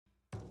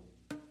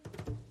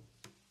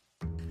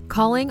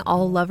Calling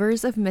all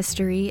lovers of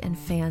mystery and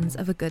fans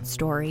of a good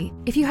story.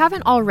 If you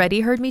haven't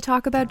already heard me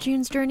talk about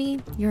June's Journey,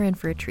 you're in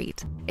for a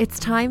treat. It's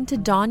time to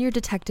don your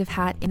detective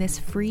hat in this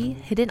free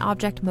hidden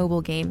object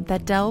mobile game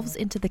that delves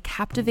into the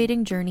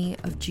captivating journey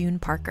of June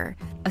Parker,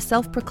 a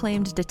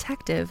self-proclaimed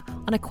detective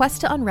on a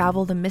quest to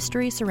unravel the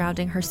mystery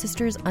surrounding her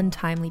sister's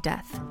untimely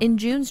death. In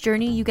June's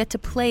Journey, you get to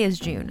play as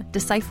June,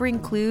 deciphering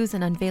clues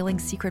and unveiling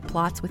secret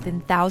plots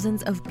within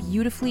thousands of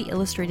beautifully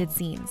illustrated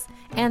scenes.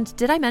 And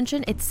did I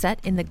mention it's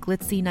set in the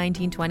glitzy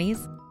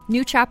 1920s?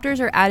 New chapters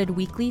are added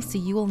weekly, so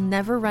you will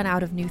never run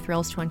out of new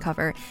thrills to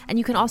uncover, and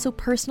you can also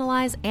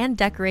personalize and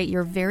decorate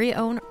your very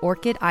own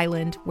Orchid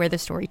Island where the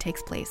story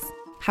takes place.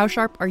 How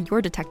sharp are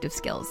your detective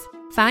skills?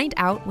 Find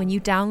out when you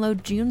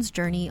download June's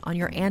Journey on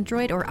your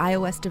Android or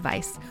iOS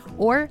device,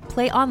 or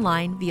play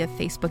online via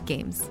Facebook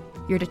Games.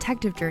 Your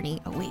detective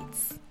journey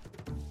awaits.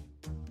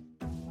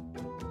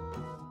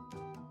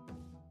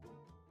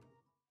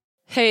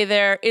 Hey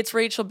there, it's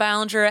Rachel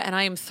Ballinger, and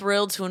I am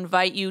thrilled to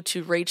invite you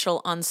to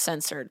Rachel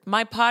Uncensored,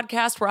 my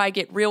podcast where I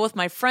get real with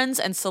my friends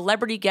and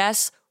celebrity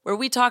guests, where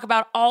we talk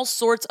about all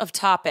sorts of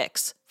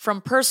topics. From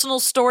personal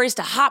stories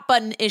to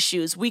hot-button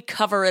issues, we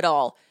cover it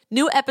all.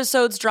 New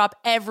episodes drop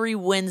every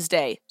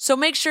Wednesday, so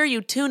make sure you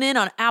tune in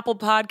on Apple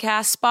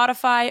Podcasts,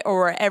 Spotify,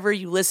 or wherever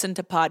you listen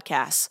to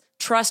podcasts.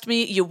 Trust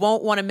me, you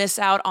won't want to miss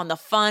out on the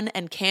fun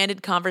and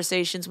candid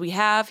conversations we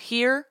have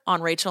here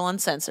on Rachel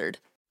Uncensored.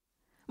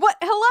 What?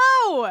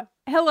 Hello.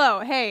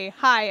 Hey.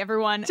 Hi,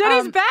 everyone.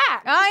 Jenny's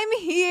back. I'm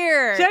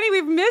here. Jenny,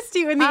 we've missed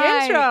you in the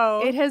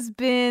intro. It has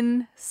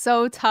been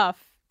so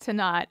tough to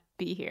not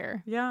be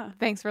here. Yeah.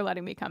 Thanks for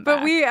letting me come back.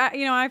 But we,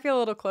 I feel a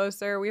little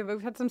closer.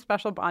 We've had some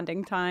special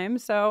bonding time.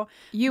 So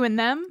you and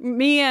them?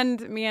 Me and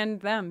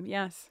them.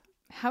 Yes.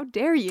 How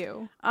dare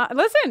you?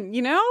 Listen,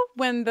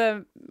 when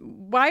the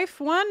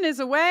wife one is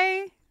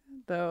away,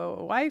 the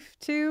wife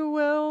two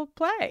will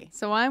play.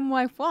 So I'm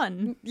wife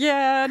one.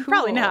 Yeah, cool.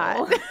 Probably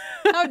not.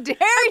 How dare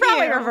you?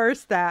 Probably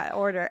reverse that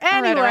order.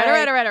 Anyway, all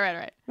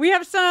right. We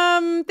have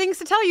some things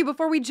to tell you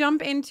before we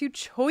jump into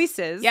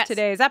choices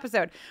today's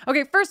episode.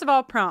 Okay, first of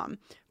all, prom.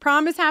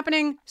 Prom is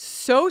happening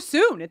so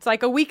soon. It's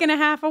like a week and a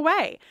half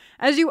away.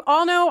 As you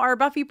all know, our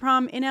Buffy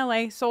prom in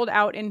LA sold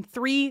out in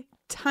 3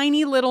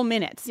 tiny little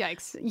minutes.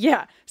 Yikes.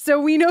 Yeah.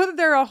 So we know that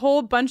there are a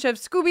whole bunch of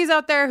Scoobies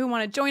out there who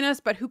want to join us,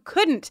 but who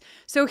couldn't.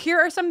 So here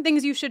are some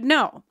things you should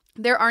know.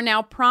 There are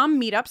now prom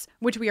meetups,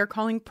 which we are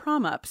calling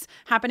prom-ups,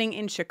 happening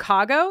in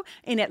Chicago,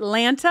 in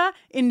Atlanta,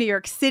 in New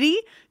York City.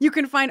 You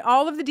can find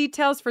all of the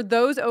details for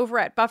those over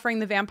at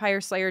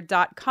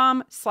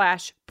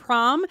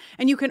bufferingthevampireslayer.com/prom.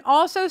 And you can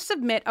also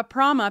submit a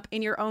prom-up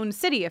in your own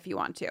city if you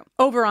want to,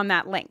 over on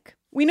that link.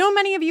 We know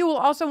many of you will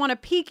also want to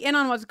peek in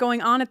on what's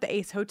going on at the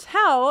Ace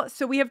Hotel,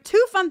 so we have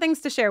 2 fun things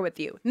to share with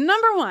you.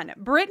 Number 1,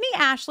 Brittany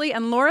Ashley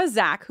and Laura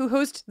Zach, who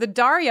host the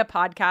Daria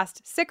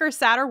podcast, Sicker,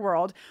 Sadder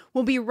World,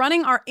 will be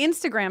running our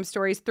Instagram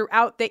stories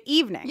throughout the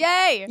evening.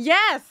 Yay!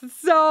 Yes,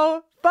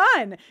 so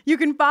fun. You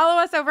can follow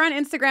us over on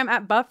Instagram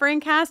at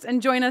BufferingCast and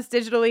join us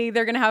digitally.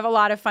 They're going to have a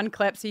lot of fun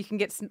clips, so you can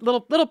get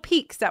little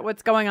peeks at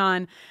what's going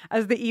on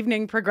as the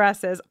evening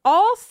progresses.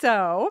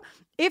 Also,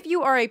 if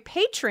you are a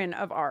patron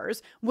of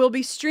ours, we'll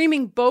be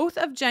streaming both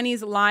of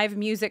Jenny's live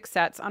music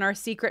sets on our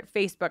secret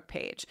Facebook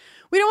page.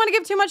 We don't want to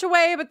give too much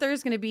away, but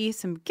there's going to be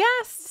some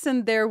guests,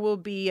 and there will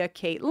be a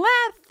Kate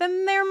Leth,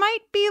 and there might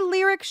be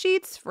lyric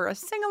sheets for a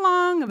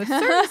sing-along of a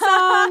certain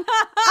song.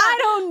 I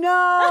don't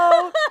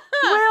know.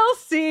 We'll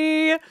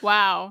see.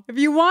 Wow. If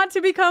you want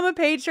to become a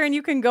patron,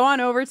 you can go on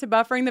over to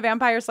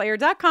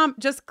bufferingthevampireslayer.com.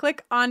 Just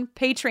click on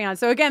Patreon.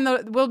 So again,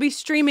 we'll be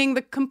streaming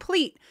the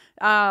complete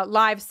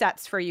live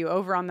sets for you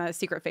over on the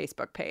secret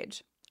Facebook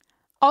page.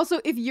 Also,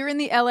 if you're in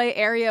the LA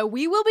area,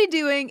 we will be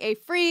doing a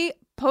free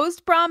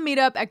post-prom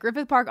meetup at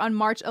Griffith Park on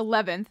March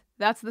 11th.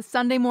 That's the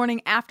Sunday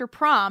morning after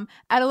prom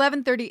at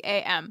 11:30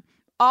 a.m.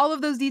 All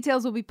of those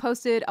details will be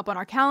posted up on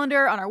our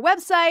calendar, on our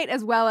website,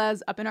 as well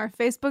as up in our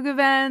Facebook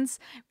events.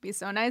 It'd be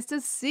so nice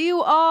to see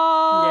you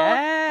all.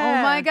 Yeah.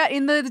 Oh my God,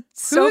 in the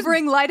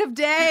sobering light of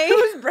day.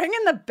 Who's bringing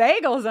the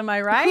bagels, am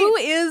I right? Who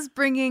is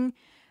bringing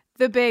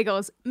the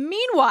bagels?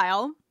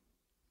 Meanwhile,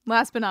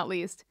 last but not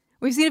least,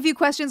 we've seen a few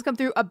questions come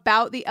through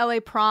about the LA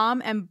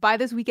prom, and by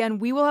this weekend,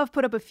 we will have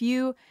put up a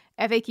few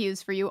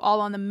FAQs for you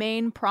all on the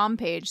main prom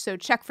page, so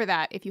check for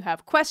that if you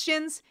have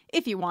questions,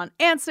 if you want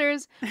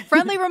answers.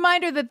 Friendly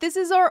reminder that this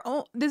is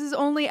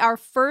only our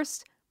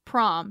first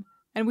prom,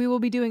 and we will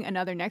be doing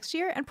another next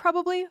year and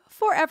probably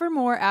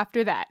forevermore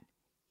after that.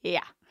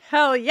 Yeah.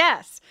 Hell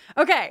yes.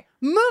 Okay,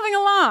 moving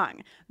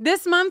along.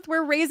 This month,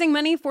 we're raising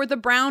money for the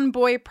Brown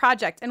Boy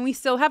Project, and we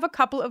still have a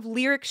couple of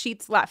lyric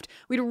sheets left.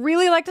 We'd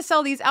really like to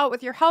sell these out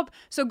with your help,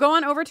 so go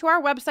on over to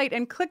our website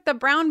and click the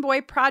Brown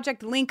Boy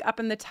Project link up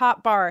in the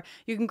top bar.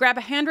 You can grab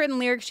a handwritten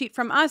lyric sheet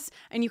from us,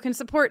 and you can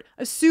support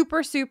a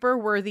super, super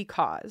worthy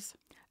cause.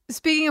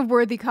 Speaking of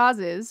worthy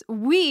causes,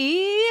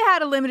 we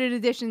had a limited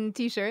edition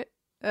t-shirt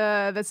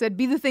that said,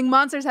 "Be the thing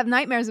monsters have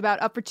nightmares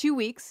about," up for 2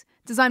 weeks.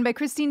 Designed by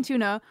Christine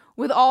Tuna,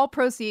 with all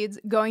proceeds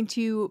going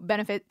to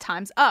benefit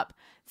Time's Up.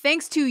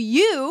 Thanks to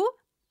you,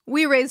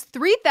 We raised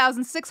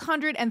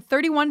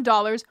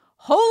 $3,631.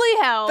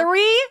 Holy hell.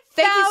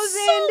 Thank you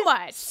so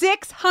much.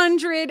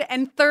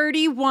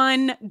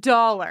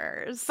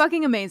 $3,631.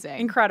 Fucking amazing.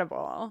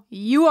 Incredible.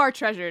 You are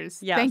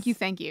treasures. Yes. Thank you,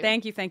 thank you.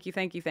 Thank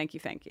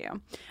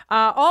you.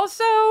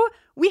 Also,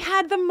 we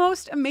had the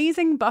most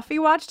amazing Buffy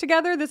watch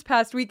together this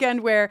past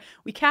weekend where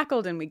we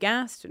cackled and we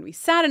gasped and we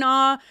sat in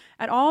awe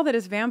at all that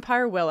is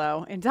Vampire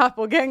Willow in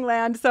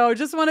Doppelgangland. So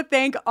just want to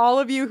thank all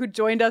of you who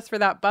joined us for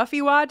that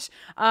Buffy watch.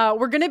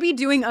 We're going to be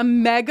doing a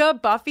mega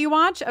Buffy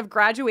watch of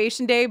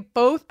Graduation Day,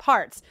 both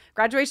parts.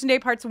 Graduation Day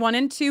parts 1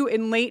 and 2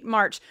 in late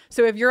March.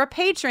 So if you're a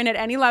patron at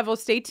any level,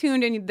 stay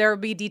tuned and there will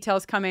be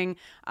details coming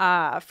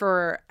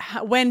for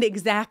when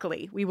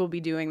exactly we will be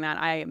doing that.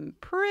 I am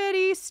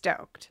pretty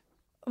stoked.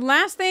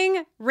 Last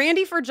thing,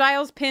 Randy for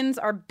Giles pins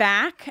are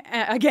back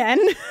again.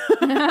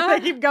 They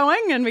keep going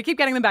and we keep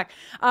getting them back.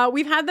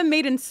 We've had them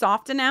made in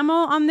soft enamel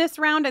on this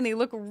round and they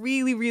look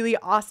really, really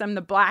awesome.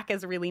 The black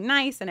is really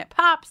nice and it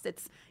pops.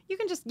 You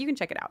can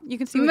check it out. You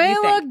can see what they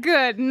you think. look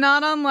good,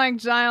 not unlike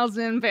Giles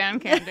in Van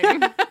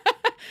Candy.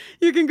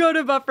 You can go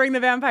to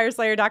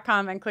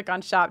bufferingthevampireslayer.com and click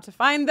on shop to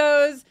find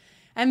those.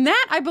 And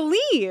that, I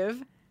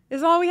believe,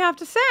 is all we have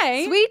to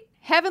say. Sweet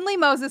heavenly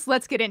Moses,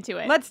 let's get into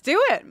it. Let's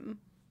do it.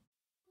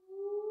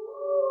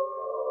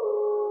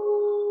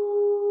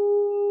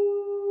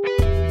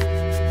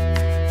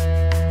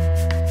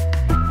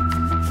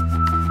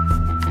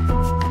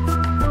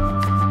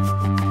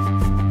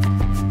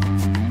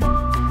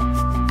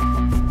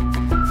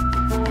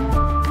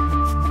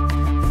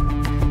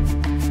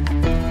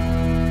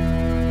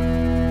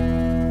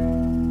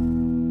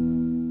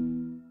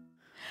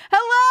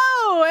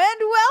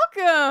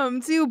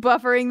 To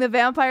Buffering the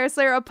Vampire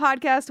Slayer, a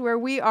podcast where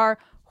we are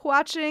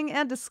watching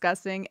and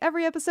discussing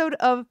every episode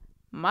of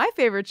my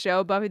favorite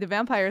show, Buffy the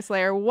Vampire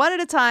Slayer, one at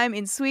a time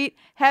in sweet,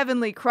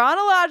 heavenly,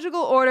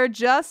 chronological order,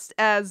 just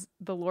as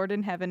the Lord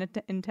in heaven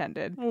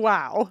intended.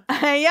 Wow.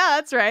 Yeah,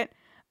 that's right.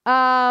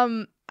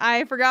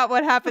 I forgot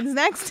what happens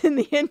next in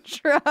the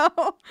intro.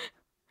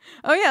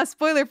 Oh yeah,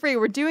 spoiler free.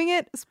 We're doing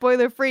it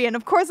spoiler free. And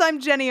of course, I'm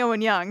Jenny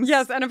Owen Young.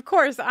 Yes, and of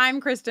course,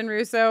 I'm Kristen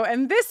Russo.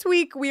 And this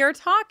week we are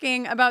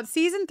talking about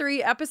season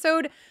 3,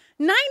 episode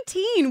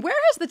 19. Where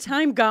has the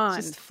time gone?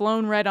 Just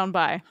flown right on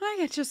by.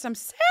 I'm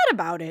sad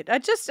about it.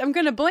 I'm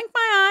going to blink my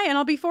eye and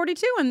I'll be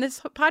 42 and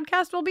this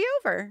podcast will be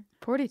over.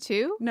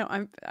 42? No,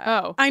 I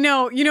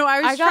know.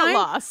 I got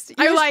lost.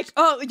 You're like,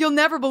 you'll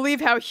never believe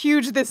how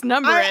huge this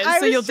number is,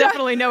 so you'll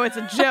definitely know it's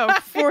a joke.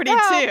 42.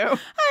 I know.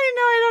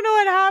 I don't know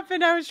what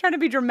happened. I was trying to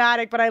be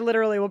dramatic, but I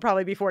literally will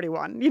probably be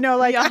 41.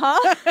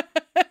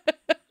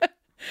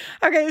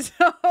 Okay,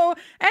 so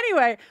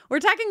anyway, we're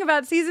talking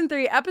about season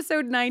 3,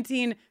 episode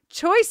 19,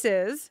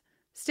 Choices.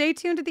 Stay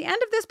tuned at the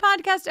end of this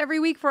podcast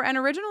every week for an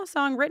original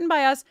song written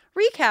by us,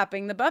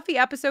 recapping the Buffy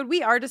episode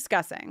we are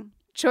discussing.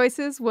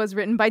 Choices was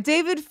written by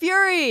David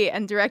Fury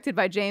and directed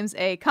by James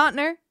A.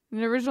 Contner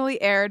and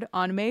originally aired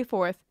on May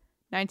 4th,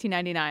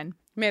 1999.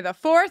 May the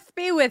 4th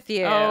be with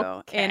you.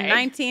 Okay. In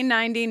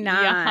 1999.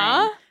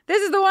 Uh-huh.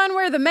 This is the one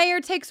where the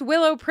mayor takes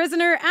Willow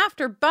prisoner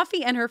after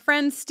Buffy and her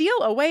friends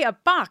steal away a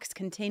box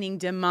containing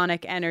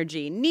demonic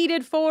energy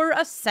needed for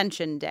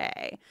Ascension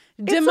Day.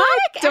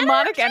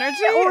 Demonic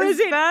energy? Or is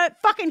it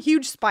that fucking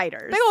huge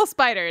spiders? Big old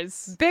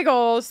spiders. Big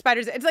old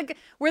spiders. It's like,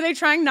 were they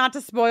trying not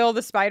to spoil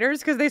the spiders?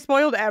 Because they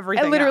spoiled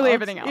everything And literally else.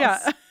 everything else.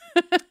 Yeah.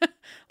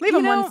 Leave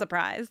them one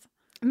surprise.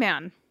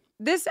 Man.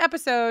 This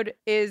episode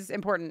is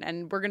important,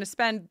 and we're going to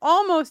spend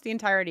almost the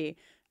entirety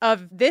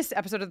of this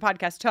episode of the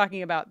podcast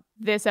talking about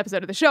this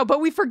episode of the show,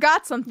 but we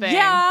forgot something.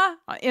 Yeah.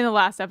 In the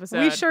last episode.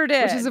 We sure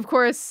did. Which is, of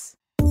course,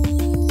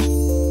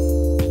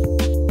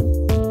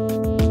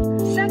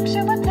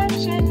 Sexual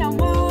Attention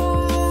Award.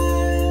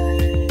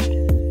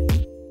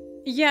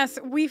 Yes,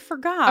 we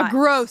forgot. a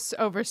gross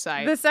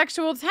oversight. The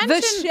Sexual Tension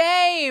The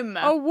shame.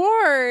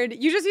 Award.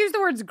 You just used the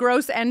words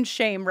gross and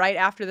shame right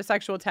after the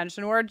Sexual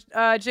Tension Award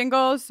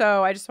jingle,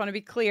 so I just want to be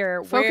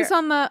clear. Focus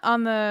on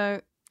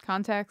the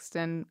context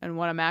and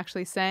what I'm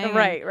actually saying.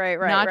 Right.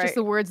 Not just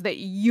the words that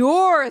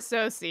you're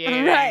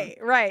associating.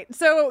 Right.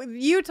 So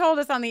you told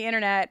us on the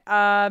internet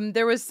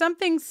there was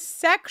something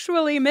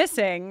sexually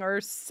missing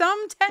or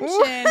some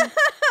tension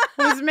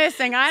was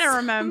missing. I don't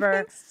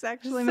remember.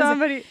 Sexually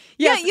Somebody, missing.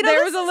 yes, Yeah,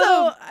 there was a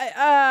little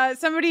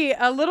somebody,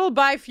 a little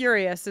bi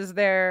furious is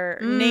their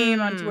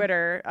name on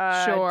Twitter.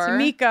 Sure.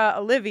 Tamika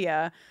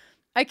Olivia.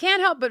 I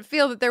can't help but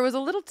feel that there was a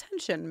little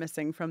tension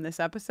missing from this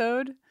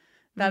episode.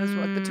 That is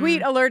what the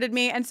tweet alerted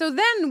me. And so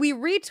then we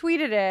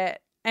retweeted it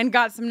and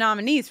got some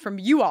nominees from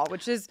you all,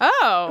 which is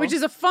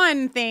a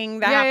fun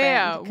thing that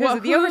happened because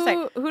of the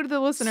oversight. Who did the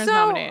listeners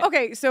nominate?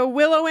 Okay, so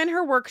Willow and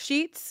her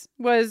worksheets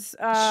was,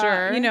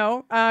 Sure.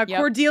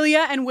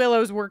 Cordelia and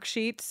Willow's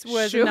worksheets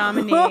was a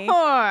nominee.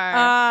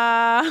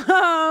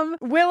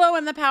 Willow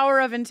and the Power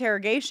of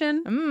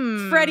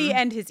Interrogation. Freddy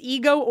and his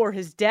ego or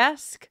his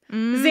desk.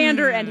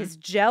 Xander and his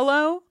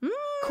Jell-O.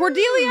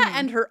 Cordelia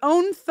and her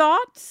own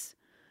thoughts.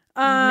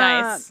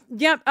 Nice.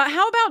 Yep.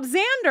 How about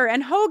Xander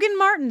and Hogan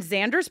Martin?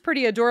 Xander's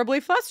pretty adorably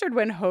flustered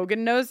when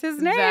Hogan knows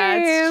his name.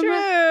 That's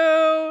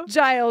true.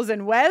 Giles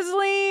and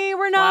Wesley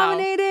were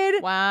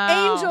nominated.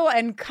 Wow. Angel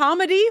and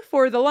Comedy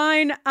for the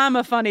line, I'm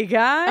a funny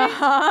guy.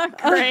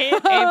 Great.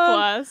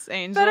 A+,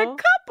 Angel. But a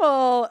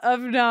couple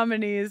of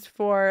nominees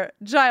for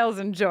Giles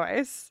and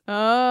Joyce. Oh.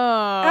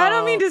 I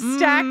don't mean to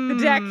stack the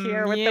deck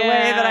here with the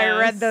way that I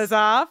read those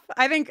off.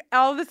 I think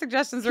all the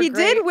suggestions were He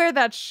great. did wear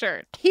that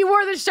shirt. He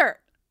wore the shirt.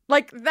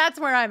 Like, that's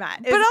where I'm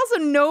at. But also,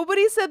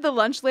 nobody said the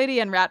lunch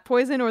lady and rat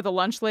poison or the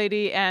lunch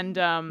lady and,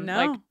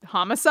 like,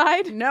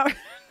 homicide. No.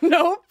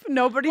 Nope.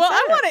 Nobody Well, said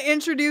I it. want to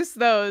introduce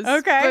those.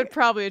 Okay. But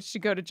probably it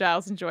should go to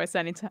Giles and Joyce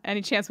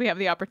any chance we have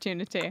the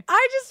opportunity.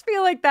 I just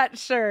feel like that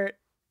shirt.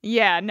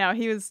 Yeah, no,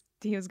 he was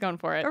going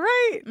for it.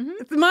 Right.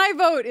 My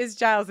vote is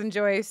Giles and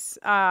Joyce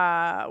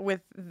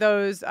with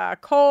those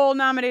Cole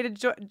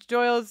nominated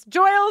Joyles.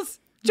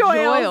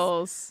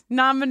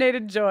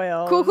 Nominated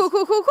Joyles. Cool.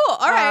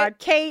 All right.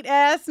 Kate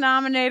S.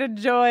 nominated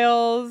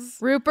Joyles.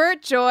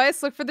 Rupert,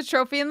 Joyce, look for the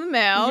trophy in the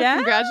mail. Yes,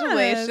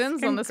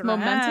 Congratulations on this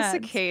momentous congrats.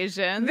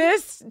 occasion.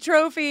 This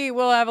trophy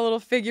will have a little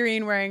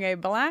figurine wearing a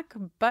black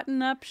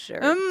button-up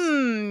shirt.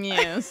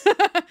 Yes.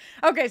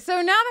 Okay, so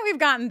now that we've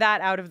gotten that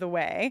out of the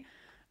way,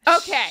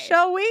 Okay.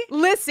 shall we?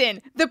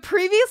 Listen, the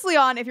previously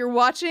on, if you're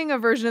watching a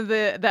version of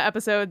the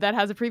episode that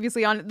has a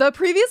previously on, the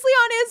previously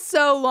on is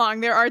so long.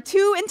 There are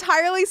two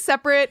entirely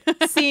separate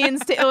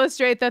scenes to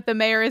illustrate that the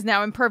mayor is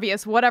now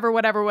impervious, whatever.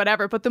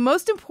 But the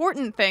most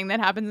important thing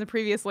that happens in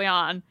previously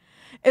on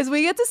is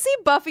we get to see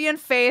Buffy and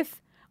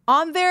Faith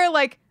on their,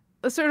 like,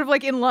 sort of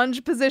like in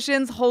lunge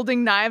positions,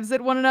 holding knives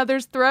at one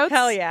another's throats.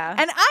 Hell yeah.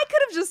 And I could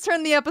have just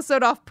turned the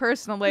episode off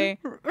personally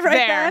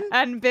Right then?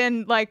 and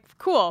been like,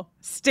 cool.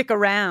 Stick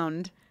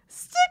around.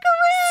 Stick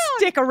around.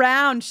 Stick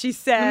around, she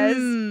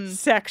says,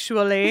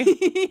 sexually.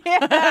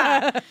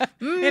 Yeah.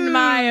 In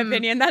my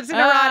opinion. That's an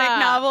erotic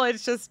novel.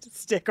 It's just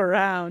stick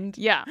around.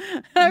 Yeah.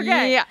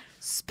 Okay. Yeah.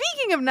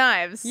 Speaking of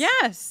knives.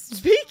 Yes.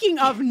 Speaking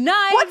of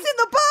knives. What's in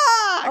the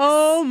box?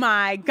 Oh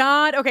my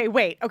God. Okay,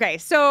 wait. Okay,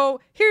 so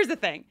here's the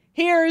thing.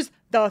 Here's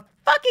the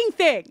fucking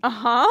thing.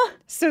 Uh-huh.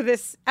 So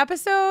this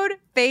episode,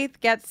 Faith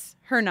gets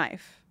her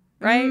knife.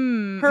 Right?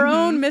 Her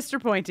own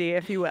Mr. Pointy,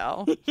 if you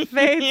will.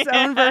 Faith's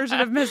own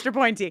version of Mr.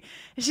 Pointy.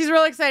 She's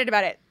real excited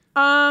about it.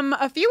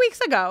 A few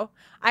weeks ago,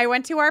 I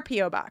went to our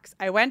P.O. box.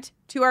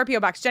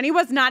 Jenny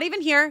was not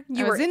even here.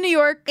 I was in New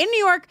York. In New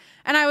York.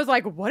 And I was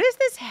like, what is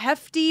this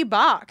hefty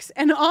box?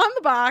 And on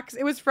the box,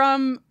 it was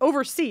from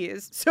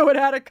overseas. So it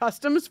had a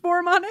customs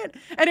form on it.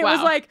 And it was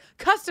Wow. like,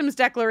 customs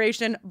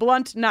declaration,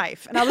 blunt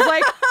knife. And I was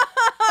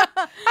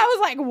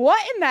like,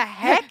 what in the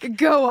heck?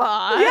 Go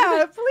on.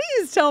 Yeah,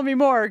 please tell me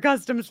more,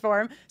 customs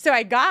form. So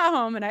I got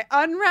home and I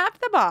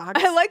unwrapped the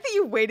box. I like that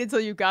you waited till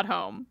you got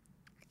home.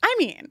 I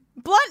mean,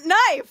 Blunt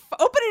knife.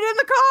 Open it in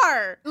the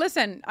car.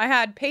 listen, I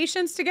had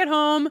patience to get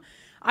home.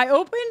 I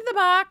opened the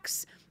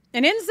box,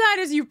 and inside,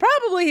 as you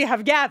probably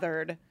have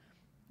gathered,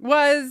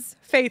 was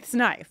Faith's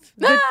knife.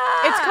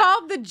 It's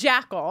called the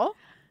Jackal.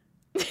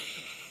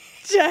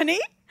 Jenny?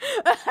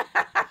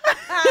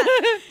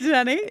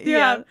 Jenny? Do you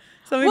have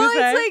something Well, to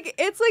say?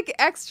 it's like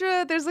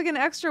extra. There's like an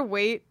extra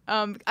weight.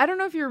 I don't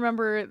know if you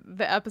remember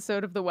the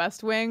episode of The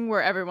West Wing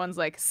where everyone's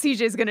like,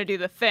 CJ's gonna do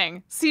the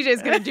thing.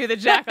 CJ's gonna do the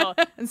Jackal,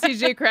 and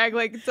CJ Craig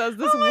like does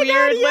this my weird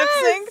God, lip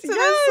sync yes, to yes.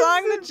 this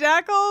song, The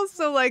Jackal.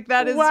 So like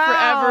that is Wow.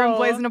 forever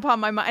emblazoned upon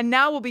my mind, and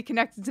now will be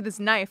connected to this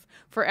knife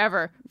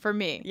forever for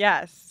me.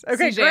 Yes.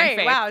 Okay, CJ and great.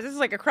 Faith. Wow, this is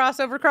like a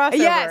crossover.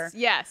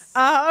 Yes.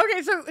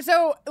 Okay,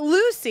 so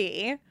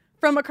Lucy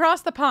from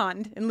across the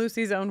pond, in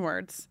Lucy's own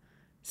words,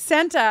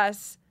 sent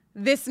us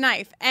this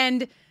knife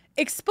and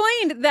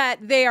explained that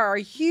they were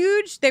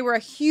a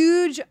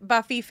huge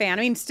Buffy fan.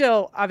 I mean,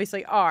 still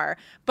obviously are.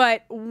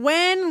 But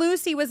when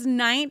Lucy was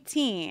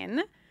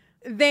 19,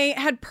 they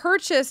had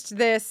purchased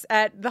this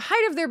at the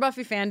height of their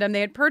Buffy fandom.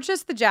 They had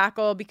purchased the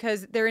Jackal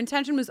because their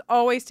intention was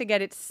always to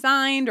get it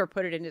signed or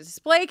put it in a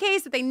display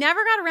case, that they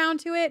never got around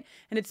to it.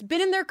 And it's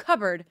been in their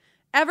cupboard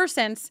ever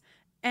since.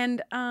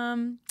 And,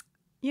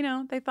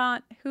 they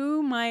thought,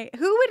 who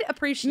would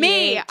appreciate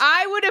Me,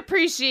 I would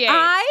appreciate.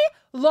 I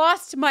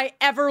lost my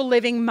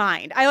ever-living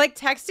mind. I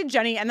texted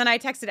Jenny, and then I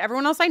texted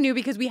everyone else I knew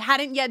because we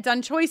hadn't yet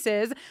done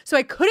choices, so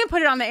I couldn't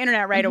put it on the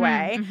internet right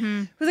away.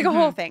 It was like a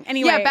whole thing.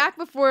 Anyway, Yeah, back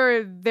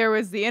before there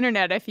was the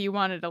internet, if you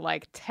wanted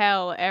to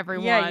tell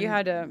everyone, you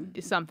had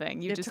to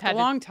something. You it just took had a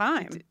long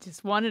time.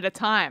 just one at a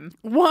time.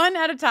 One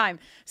at a time.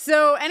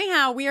 So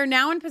anyhow, we are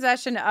now in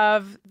possession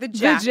of the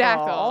Jackal.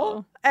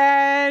 Jackal.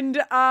 And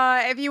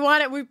if you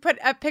want it, we put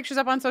pictures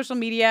up on social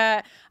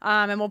media,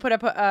 and we'll put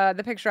up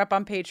the picture up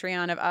on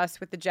Patreon of us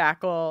with the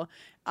Jackal.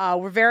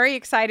 We're very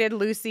excited,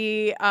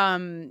 Lucy.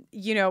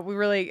 We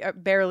really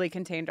barely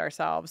contained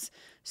ourselves.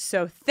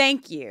 So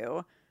thank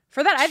you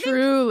for that.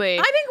 Truly.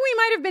 I think we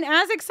might have been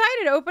as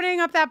excited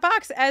opening up that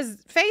box as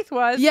Faith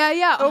was.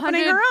 Yeah.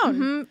 Opening 100 her own.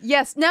 Mhm.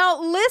 Yes. Now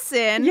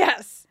listen.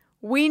 Yes.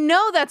 We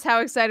know that's how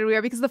excited we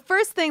are because the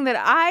first thing that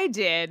I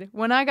did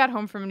when I got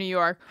home from New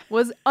York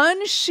was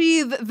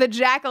unsheath the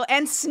Jackal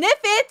and sniff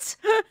it.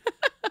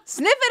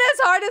 Sniff it as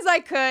hard as I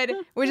could,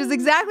 which is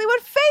exactly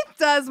what Faith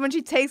does when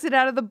she takes it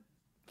out of the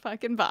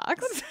fucking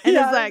box. And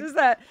Yeah, is like, just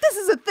that. this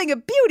is a thing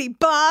of beauty,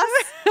 boss.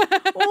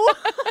 What?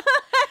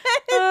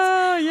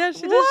 Oh, yeah,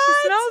 she does. What?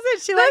 She smells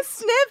it. She The likes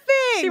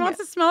sniffing. She wants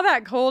to smell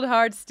that cold,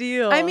 hard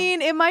steel. I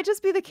mean, it might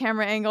just be the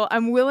camera angle.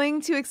 I'm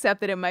willing to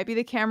accept that it might be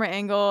the camera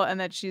angle and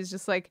that she's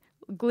just like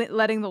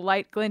letting the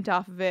light glint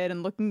off of it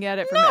and looking at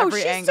it from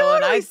every she's angle.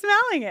 totally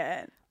smelling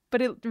it.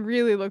 But it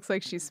really looks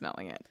like she's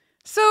smelling it.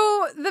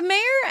 So the mayor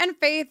and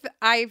Faith,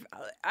 I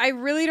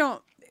really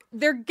don't.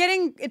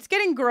 It's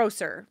getting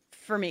grosser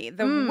for me.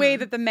 The way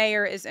that the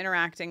mayor is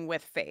interacting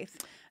with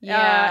Faith.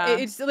 Yeah.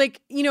 It's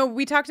like,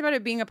 we talked about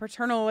it being a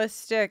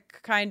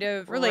paternalistic kind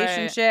of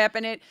relationship,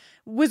 and it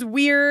was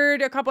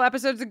weird a couple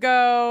episodes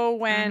ago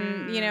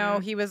when,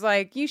 he was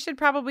like, you should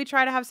probably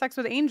try to have sex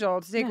with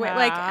Angel to take away,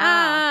 like,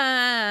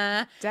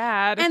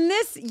 Dad. And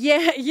this,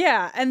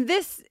 yeah. And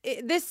this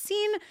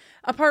scene,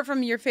 apart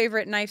from your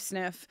favorite knife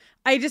sniff,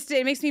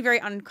 it makes me very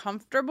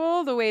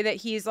uncomfortable the way that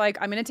he's like,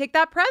 I'm going to take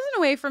that present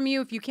away from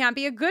you if you can't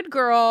be a good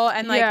girl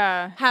and like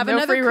have no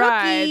another free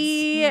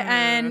cookie. rides.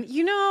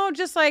 And,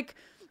 just like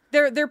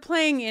they're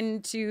playing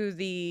into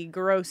the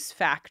gross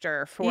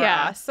factor for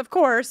us, of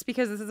course,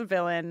 because this is a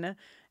villain.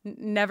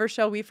 Never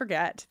shall we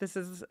forget. This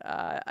is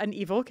an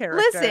evil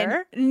character.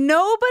 Listen,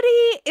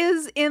 nobody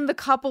is in the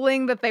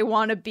coupling that they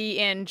want to be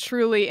in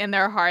truly in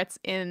their hearts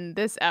in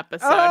this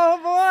episode. Oh,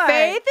 boy.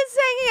 Faith is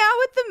hanging out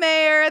with the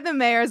mayor at the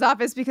mayor's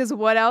office because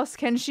what else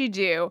can she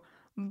do?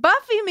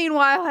 Buffy,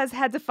 meanwhile, has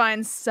had to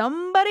find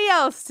somebody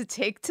else to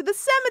take to the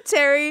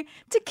cemetery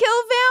to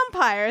kill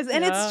vampires,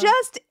 and it's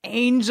just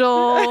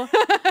Angel.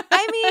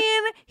 I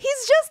mean,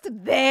 he's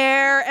just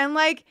there, and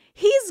like,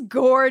 he's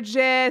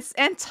gorgeous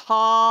and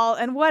tall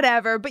and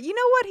whatever, but you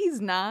know what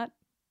he's not?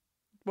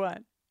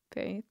 What?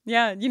 Faith.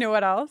 Yeah, you know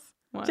what else?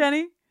 What?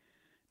 Jenny?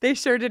 They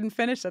sure didn't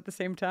finish at the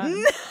same time.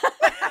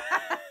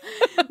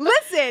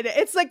 Listen,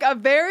 it's like a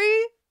very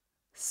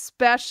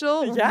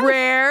special,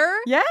 rare.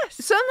 Yes.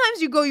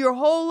 Sometimes you go your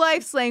whole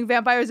life slaying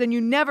vampires and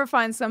you never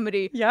find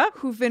somebody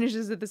who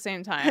finishes at the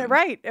same time.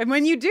 Right. And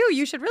when you do,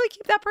 you should really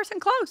keep that person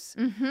close.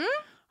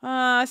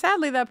 Mm-hmm.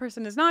 Sadly, that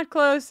person is not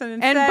close. And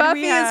instead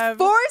Buffy is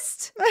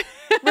forced,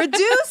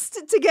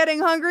 reduced to getting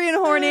hungry and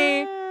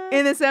horny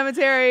in the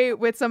cemetery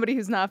with somebody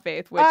who's not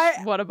Faith, which,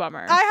 what a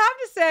bummer. I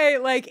have to say,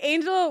 like,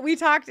 Angel, we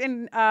talked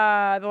in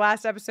the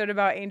last episode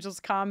about Angel's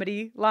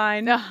comedy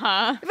line.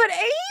 Uh-huh. But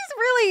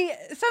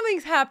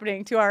something's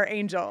happening to our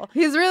Angel.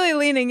 He's really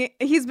leaning.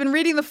 He's been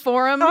reading the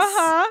forums.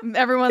 Uh-huh.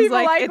 Everyone's People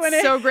like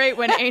it's so great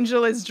when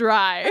Angel is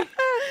dry.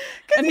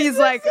 And he's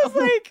like,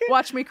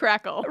 watch me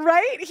crackle.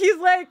 Right? He's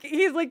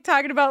like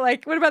talking about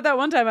like, what about that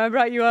one time I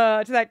brought you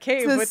to that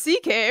cave? To the sea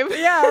cave.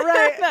 Yeah,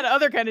 right. That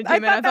other kind of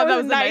demon. I thought that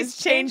was a nice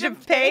change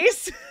of pace.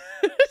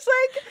 It's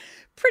like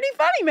pretty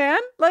funny, man.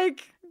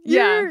 Like,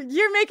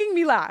 you're making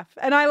me laugh,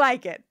 and I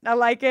like it. I'll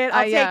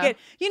take it.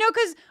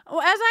 Because as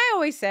I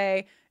always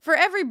say, for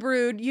every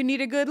brood, you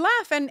need a good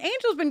laugh, and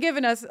Angel's been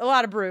giving us a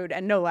lot of brood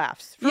and no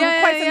laughs for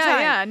quite some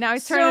time. Yeah, now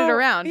he's turning it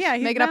around. Yeah,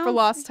 he's making up for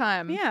lost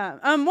time. Yeah.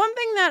 One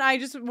thing that I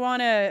just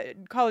want to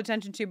call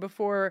attention to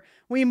before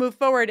we move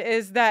forward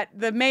is that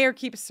the mayor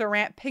keeps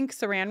pink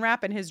saran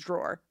wrap in his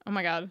drawer. Oh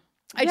my God.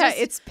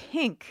 It's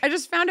pink. I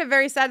just found it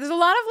very sad. There's a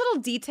lot of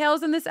little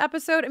details in this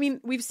episode. I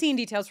mean, we've seen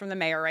details from the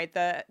mayor, right?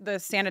 The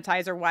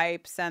sanitizer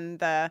wipes and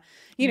the,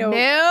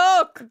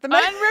 milk, the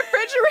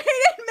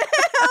unrefrigerated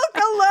milk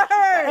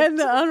alert, and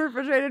the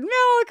unrefrigerated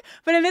milk.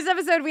 But in this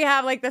episode, we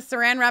have like the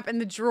saran wrap in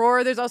the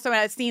drawer. There's also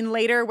a scene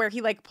later where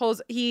he like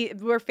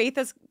where Faith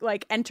is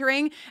like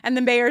entering, and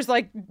the mayor's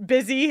like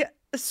busy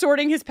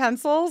sorting his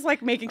pencils,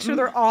 like making sure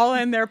they're all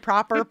in their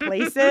proper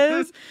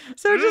places.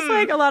 So just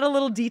like a lot of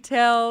little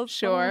details.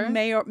 Sure.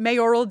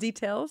 Mayoral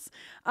details.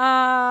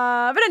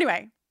 But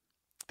anyway,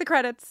 the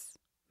credits.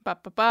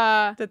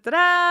 Ba-ba-ba.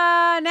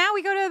 Da-da-da. Now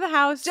we go to the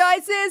house.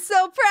 Joyce is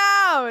so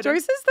proud.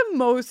 Joyce is the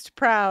most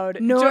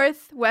proud.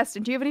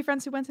 Northwestern. Do you have any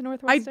friends who went to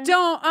Northwestern? I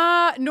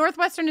don't.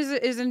 Northwestern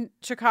is in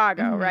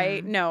Chicago,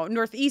 right? No,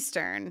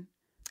 Northeastern.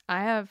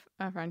 I have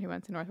a friend who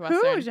went to Northwestern.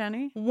 Who,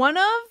 Jenny? One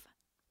of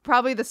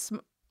probably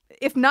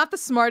if not the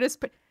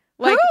smartest,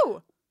 like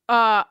who?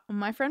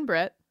 My friend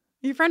Britt.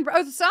 Your friend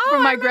Britt?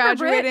 From my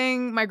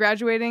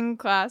graduating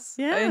class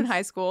in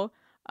high school.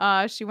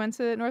 She went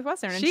to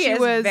Northwestern, and she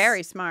was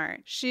very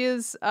smart. She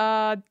is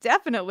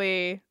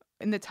definitely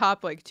in the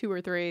top like 2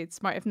 or 3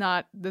 smart, if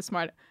not the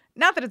smart.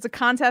 Not that it's a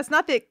contest,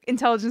 not that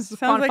intelligence is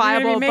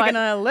quantifiable, but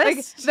a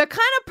list. Like, the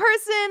kind of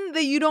person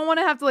that you don't want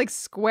to have to like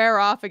square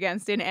off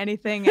against in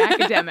anything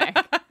academic.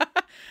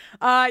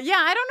 I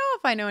don't know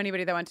if I know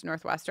anybody that went to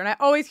Northwestern. I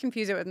always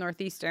confuse it with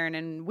Northeastern,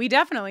 and we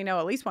definitely know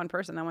at least one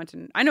person that went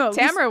to. I know at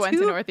Tamara least went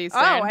to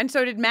Northeastern. Oh, and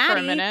so did Maddie. For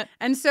a minute.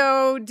 And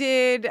so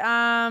did this.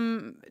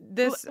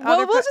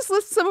 Well, we'll just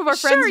list some of our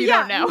friends you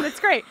don't know. That's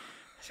great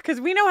because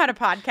we know how to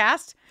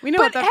podcast. We know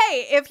But what the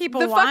hey, if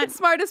people the want. fucking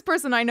smartest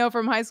person I know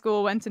from high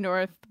school went to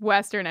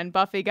Northwestern and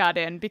Buffy got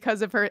in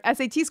because of her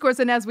SAT scores,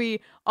 and as we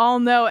all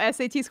know,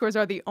 SAT scores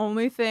are the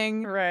only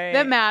thing Right.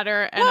 that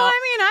matter. And Well,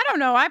 I mean, I don't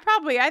know.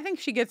 I think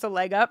she gets a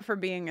leg up for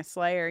being a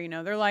Slayer. You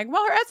know, they're like,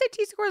 well, her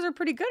SAT scores are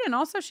pretty good, and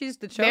also she's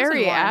the chosen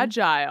very one.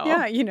 agile.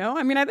 Yeah, you know,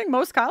 I mean, I think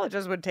most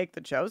colleges would take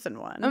the chosen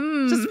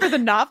one just for the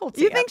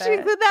novelty. You think of she it.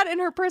 included that in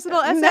her personal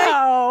essay?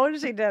 No,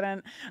 she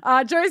didn't.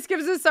 Joyce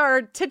gives us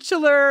our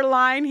titular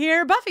line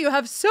here. Buffy, you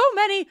have so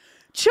many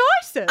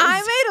choices. I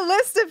made a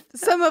list of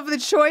some of the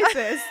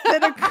choices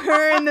that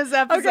occur in this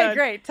episode. Okay,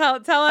 great. Tell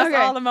us Okay.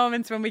 all the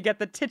moments when we get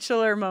the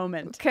titular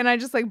moment. Can I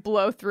just like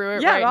blow through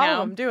it Yeah, right all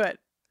now? of them. Do it.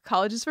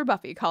 Colleges for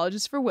Buffy,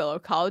 colleges for Willow,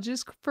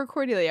 colleges for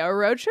Cordelia, a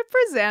road trip for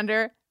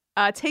Xander,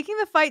 taking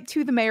the fight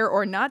to the mayor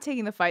or not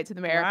taking the fight to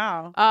the mayor.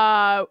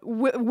 Wow.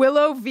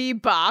 Willow v.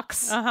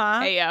 Box.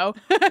 Uh-huh.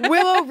 Ayo.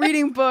 Willow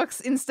reading books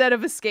instead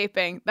of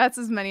escaping. That's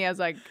as many as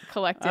I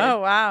collected. Oh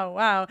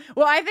wow!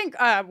 Well, I think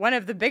one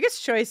of the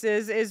biggest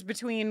choices is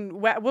between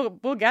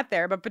we'll get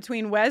there, but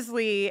between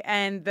Wesley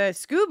and the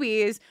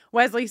Scoobies.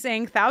 Wesley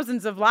saying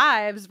thousands of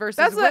lives versus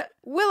That's what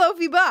Willow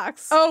v.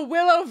 Box. Oh,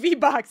 Willow v.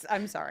 Box.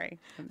 I'm sorry.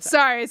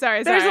 Sorry.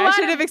 There's a I lot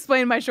should of- have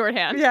explained my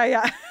shorthand.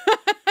 Yeah.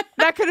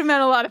 That could have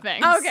meant a lot of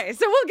things. Okay,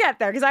 so we'll get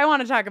there because I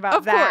want to talk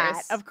about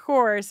that. Of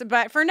course.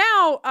 But for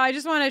now, I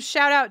just want to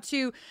shout out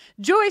to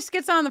Joyce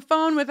gets on the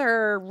phone with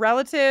her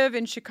relative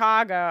in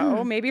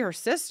Chicago, maybe her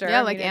sister. Yeah,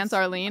 I like mean, Aunt it's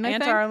Arlene, I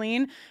Aunt think.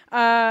 Arlene.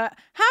 How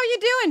you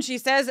doing? She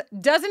says,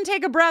 doesn't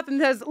take a breath and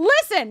says,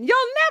 listen, you'll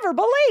never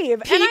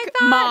believe. Peak and I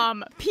thought,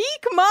 mom. Peak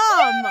mom.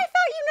 Yeah, and I thought,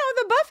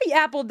 the Buffy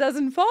apple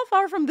doesn't fall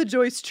far from the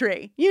Joyce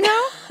tree, you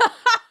know?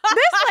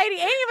 This lady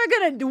ain't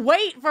even gonna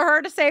wait for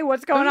her to say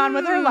what's going on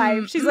with her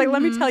life. She's like,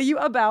 let me tell you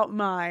about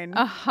mine.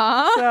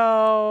 Uh-huh.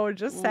 So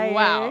just saying.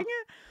 Wow.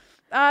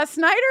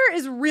 Snyder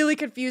is really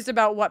confused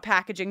about what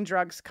packaging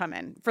drugs come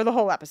in for the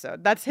whole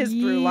episode. That's his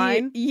through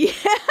line. Yeah,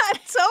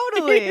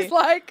 totally. He's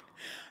like,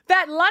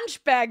 that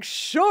lunch bag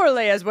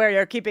surely is where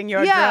you're keeping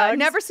your yeah, drugs.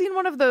 never seen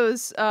one of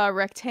those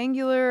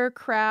rectangular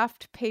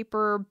craft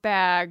paper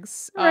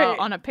bags Right.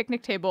 on a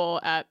picnic table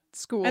at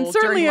school And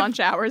certainly during if- lunch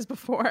hours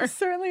before.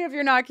 Certainly, if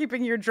you're not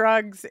keeping your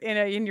drugs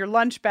in your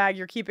lunch bag,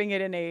 you're keeping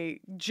it in a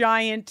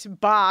giant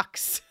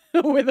box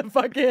with a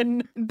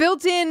fucking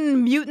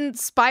Built-in mutant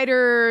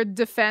spider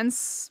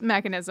defense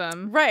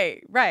mechanism.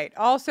 right.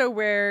 Also,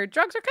 where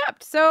drugs are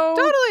kept. So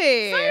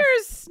Totally.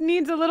 Snyder's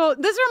needs a little.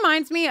 This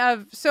reminds me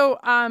of. So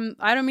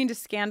I don't mean to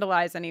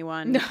scandalize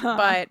anyone,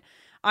 but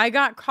I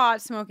got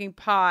caught smoking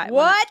pot. when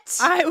What?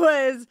 I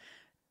was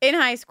in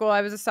high school.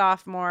 I was a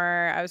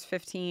sophomore. I was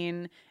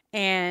 15.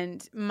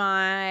 And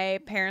my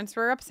parents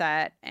were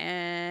upset,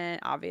 and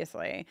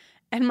obviously.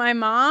 And my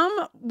mom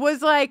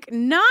was like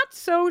not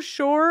so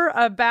sure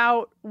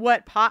about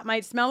what pot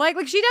might smell like.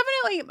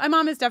 Like my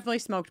mom has definitely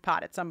smoked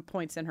pot at some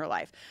points in her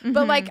life.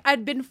 But like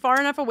I'd been far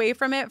enough away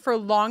from it for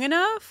long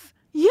enough.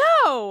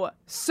 Yo,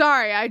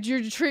 sorry,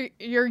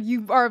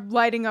 you are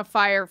lighting a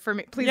fire for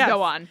me. Please Yes.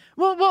 go on.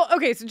 Well,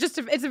 okay. So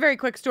it's a very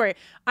quick story.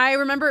 I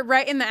remember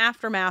right in the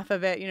aftermath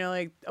of it,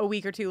 like a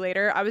week or two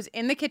later, I was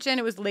in the kitchen.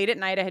 It was late at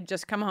night. I had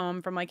just come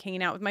home from like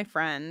hanging out with my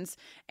friends,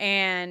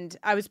 and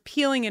I was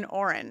peeling an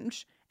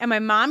orange. And my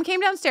mom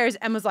came downstairs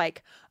and was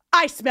like,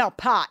 I smell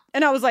pot.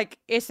 And I was like,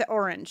 it's an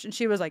orange. And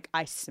she was like,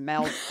 I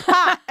smell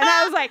pot. And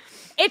I was like,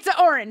 it's an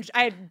orange.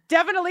 I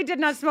definitely did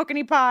not smoke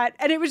any pot.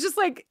 And it was just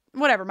like,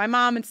 whatever. My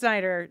mom and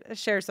Snyder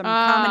share some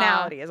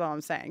commonality, is all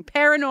I'm saying.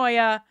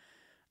 Paranoia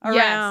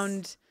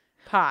around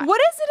pot. What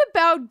is it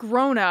about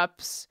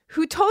grown-ups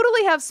who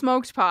totally have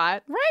smoked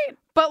pot, Right.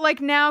 but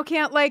like now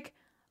can't like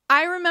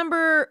I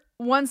remember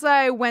once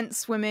I went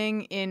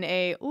swimming in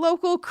a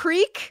local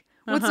creek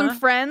with some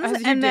friends As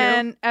you and do.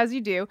 then as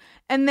you do.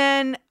 And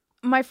then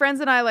my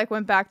friends and I like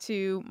went back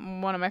to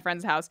one of my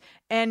friends' house,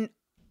 and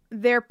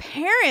their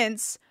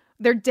parents,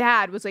 their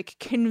dad was like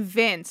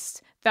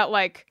convinced that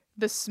like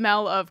the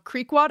smell of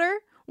creek water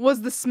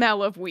was the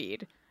smell of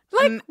weed.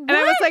 Like, and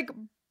I was what? like,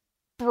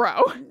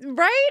 bro.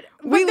 Right?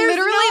 We But there's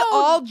literally no-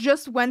 all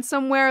just went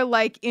somewhere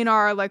like in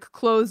our like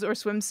clothes or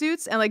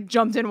swimsuits and like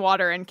jumped in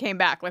water and came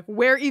back. Like,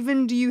 where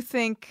even do you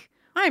think?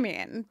 I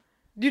mean,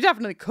 you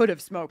definitely could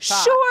have smoked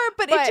pot. Sure,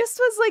 but it but- just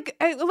was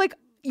like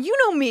you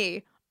know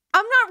me.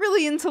 I'm not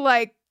really into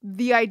like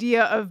the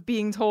idea of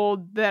being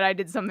told that I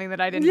did something that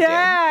I didn't do.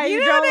 Yeah, you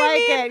know don't what I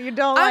like mean? it. You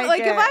don't I'm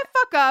like it. if I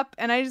fuck up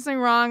and I do something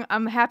wrong,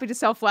 I'm happy to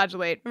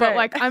self-flagellate. But Right.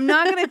 like, I'm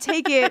not gonna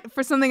take it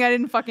for something I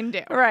didn't fucking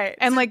do. Right.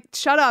 And like,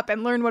 shut up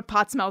and learn what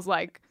pot smells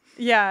like.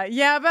 Yeah,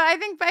 but I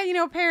think,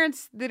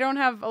 parents, they don't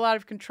have a lot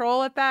of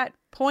control at that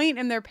point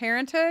in their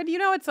parenthood.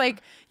 It's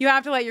like you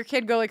have to let your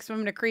kid go like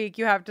swim in a creek.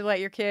 You have to let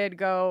your kid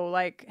go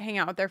like hang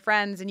out with their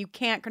friends, and you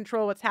can't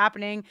control what's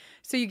happening.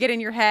 So you get in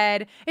your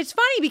head. It's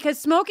funny because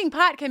smoking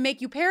pot can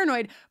make you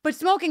paranoid, but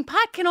smoking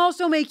pot can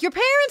also make your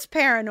parents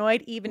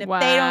paranoid, even if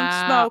they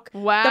don't smoke the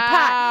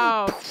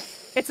pot.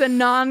 It's a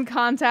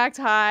non-contact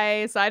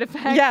high side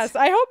effect. Yes,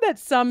 I hope that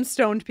some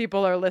stoned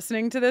people are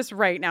listening to this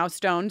right now,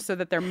 stoned, so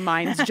that their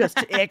minds just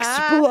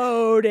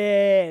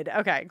exploded.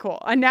 Okay,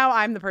 cool. And now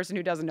I'm the person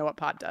who doesn't know what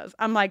pot does.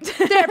 I'm like,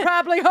 they're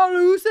probably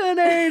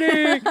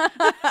hallucinating.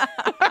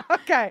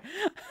 Okay.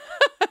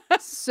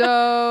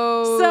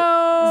 So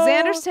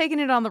Xander's taking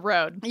it on the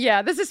road.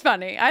 Yeah, this is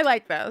funny. I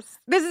like this.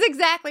 This is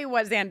exactly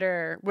what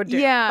Xander would do.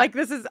 Yeah. Like,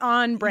 this is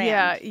on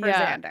brand for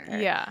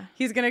Xander. Yeah.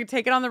 He's going to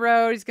take it on the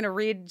road. He's going to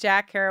read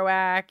Jack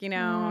Kerouac, you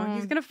know.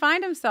 He's going to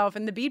find himself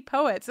in the Beat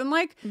Poets. And,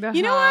 like,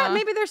 you know what?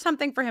 Maybe there's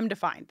something for him to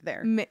find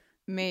there.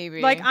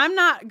 Maybe. Like, I'm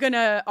not going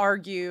to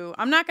argue.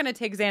 I'm not going to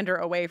take Xander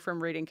away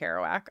from reading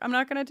Kerouac. I'm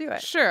not going to do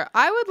it. Sure.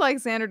 I would like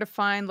Xander to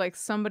find, like,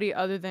 somebody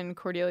other than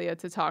Cordelia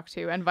to talk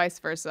to and vice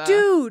versa.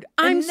 Dude,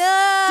 I'm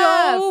Enough.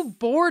 so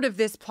bored of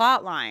this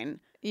plot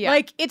line. Yeah.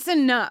 Like, it's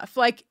enough.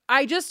 Like,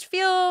 I just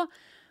feel,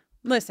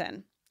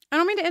 listen, I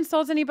don't mean to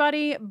insult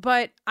anybody,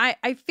 but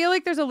I feel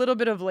like there's a little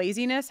bit of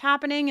laziness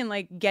happening in,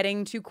 like,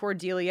 getting to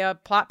Cordelia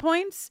plot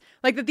points.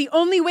 Like, that the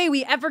only way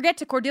we ever get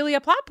to Cordelia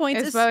plot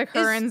points It's by, like,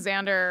 her and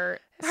Xander.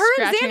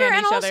 her and Xander,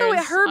 and also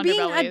her being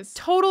a underbellies.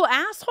 total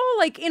asshole,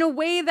 like, in a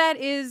way that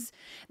is,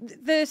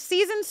 the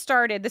series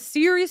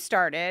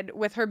started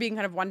with her being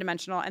kind of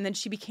one-dimensional, and then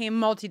she became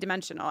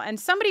multi-dimensional. And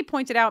somebody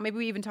pointed out, maybe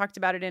we even talked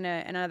about it in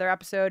another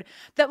episode,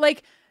 that,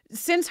 like,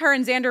 since her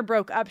and Xander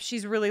broke up,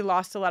 she's really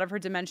lost a lot of her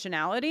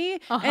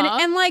dimensionality.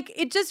 And like,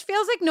 it just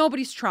feels like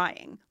nobody's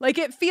trying. Like,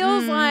 it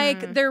feels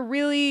like they're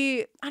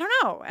really, I don't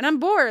know. And I'm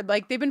bored.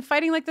 Like, they've been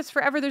fighting like this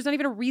forever. There's not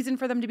even a reason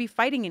for them to be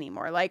fighting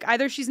anymore. Like,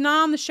 either she's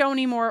not on the show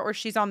anymore or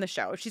she's on the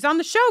show. If she's on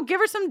the show, give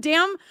her some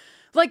damn,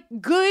 like,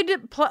 give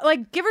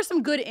her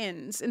some good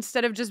ins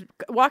instead of just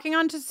walking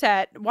onto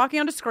set, walking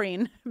onto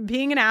screen,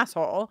 being an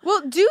asshole.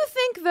 Well, do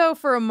think, though,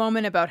 for a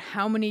moment about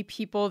how many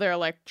people they're,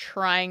 like,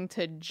 trying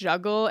to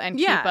juggle and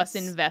keep us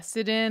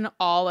invested in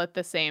all at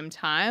the same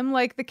time.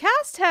 Like, the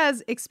cast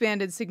has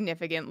expanded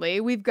significantly.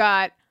 We've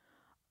got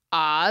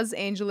Oz.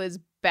 Angel is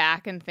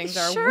back and things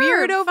are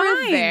weird over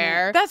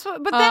there. That's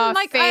what, but then,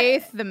 like,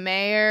 Faith, the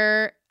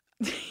mayor.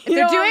 If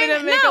they're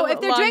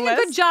doing a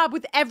good job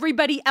with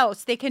everybody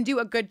else, they can do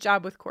a good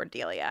job with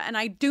Cordelia. And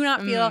I do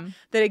not feel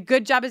that a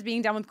good job is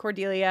being done with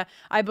Cordelia.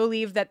 I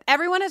believe that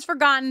everyone has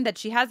forgotten that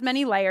she has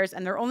many layers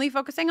and they're only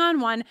focusing on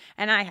one,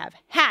 and I have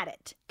had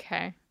it.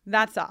 Okay.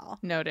 That's all.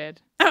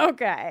 Noted.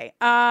 Okay.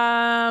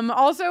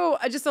 Also,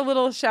 just a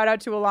little shout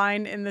out to a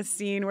line in the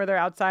scene where they're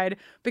outside,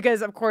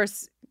 because, of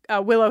course,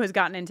 Willow has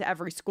gotten into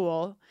every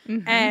school.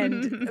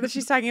 And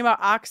she's talking about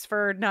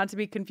Oxford, not to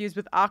be confused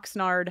with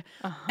Oxnard.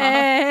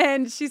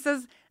 And she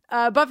says,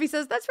 Buffy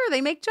says, that's where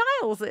they make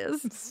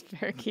Giles's. It's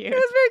very cute. It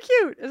was very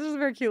cute. This was a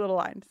very cute little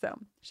line. So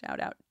shout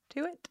out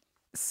to it.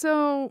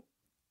 So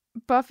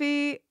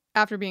Buffy,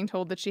 after being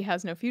told that she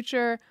has no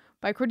future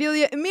by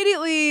Cordelia,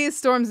 immediately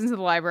storms into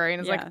the library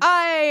and is like,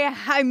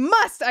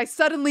 I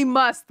suddenly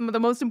must. The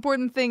most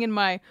important thing in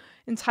my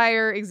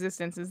entire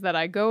existence is that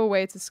I go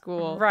away to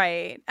school.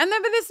 Right. And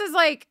then, but this is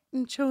like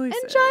choices.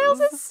 And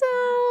Giles is so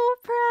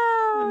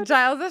proud.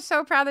 Giles is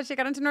so proud that she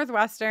got into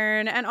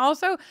Northwestern. And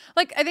also,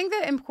 like, I think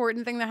the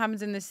important thing that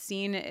happens in this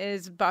scene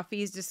is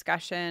Buffy's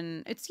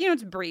discussion. It's, you know,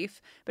 it's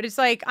brief, but it's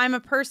like, I'm a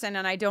person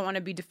and I don't want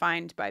to be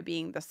defined by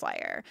being the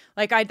Slayer.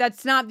 Like,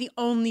 that's not the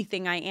only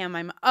thing I am.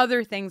 I'm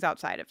other things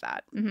outside of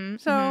that.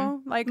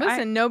 So, like,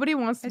 listen, nobody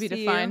wants to be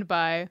defined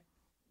by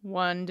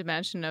one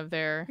dimension of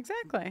their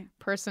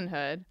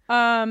personhood.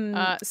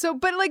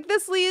 But like,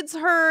 this leads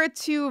her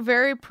to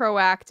very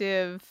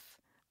proactive,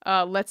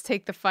 let's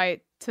take the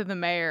fight to the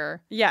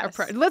mayor. Yes.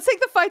 Let's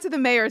take the fight to the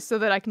mayor so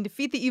that I can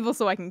defeat the evil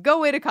so I can go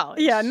away to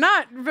college. Yeah,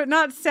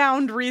 not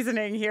sound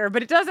reasoning here,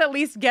 but it does at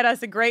least get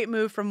us a great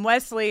move from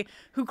Wesley,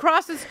 who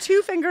crosses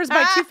two fingers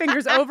by two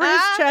fingers over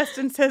his chest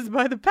and says,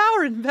 by the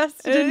power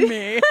invested in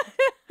me.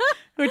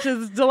 Which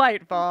is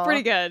delightful.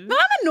 Pretty good. But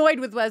I'm annoyed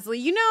with Wesley.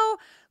 You know,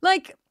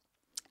 like,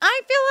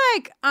 I feel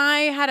like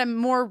I had a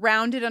more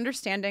rounded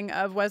understanding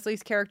of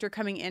Wesley's character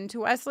coming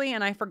into Wesley,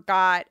 and I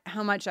forgot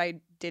how much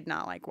I did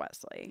not like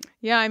Wesley.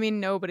 Yeah, I mean,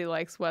 nobody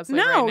likes Wesley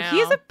right now.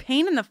 He's a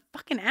pain in the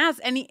fucking ass.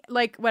 And he,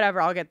 like,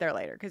 whatever, I'll get there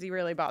later, because he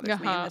really bothers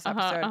me in this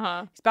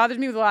episode. He's bothered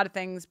me with a lot of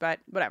things, but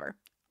whatever.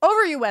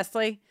 Over you,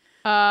 Wesley.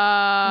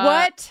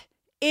 What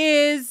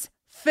is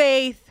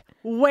Faith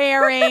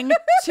wearing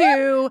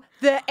to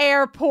the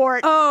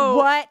airport?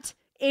 What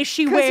is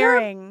she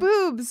wearing? Her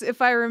boobs,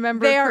 if I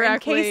remember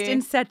correctly. They are encased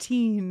in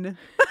sateen.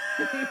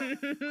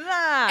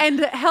 And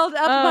held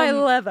up by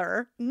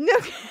leather.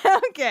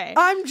 Okay.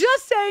 I'm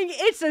just saying,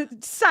 it's a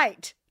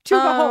sight to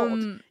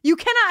behold. You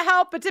cannot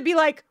help but to be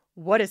like,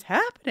 what is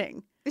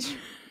happening?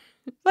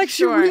 Like,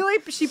 she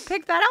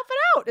picked that outfit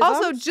out.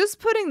 Also, just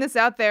putting this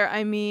out there,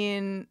 I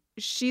mean,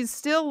 she's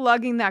still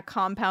lugging that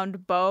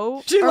compound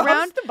bow She around.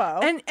 loves the bow.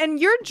 And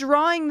you're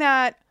drawing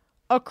that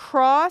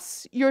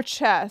across your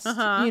chest,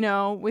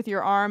 with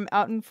your arm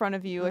out in front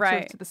of you, like sort of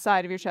Right. to the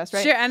side of your chest,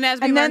 right? Sure, and as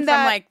we And learned then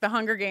from that- like the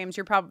Hunger Games,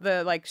 you're probably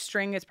the like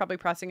string is probably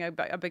pressing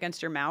up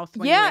against your mouth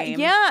when you aim.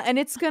 Yeah, and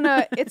it's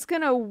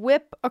gonna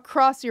whip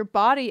across your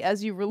body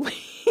as you release.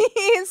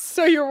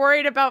 So you're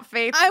worried about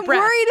Faith's I'm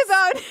breasts. worried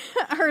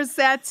about her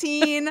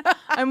sateen.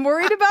 I'm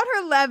worried about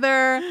her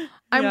leather.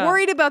 I'm Yeah.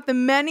 worried about the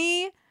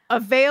many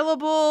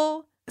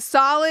available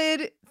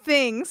solid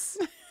things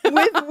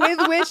with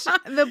which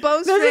the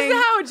bowstring. This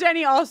is how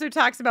Jenny also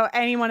talks about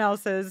anyone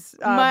else's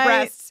My-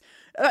 breasts.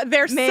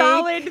 They're make-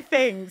 solid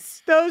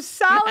things. Those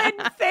solid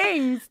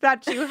things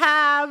that you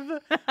have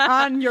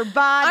on your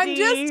body.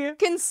 I'm just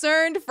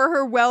concerned for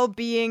her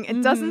well-being.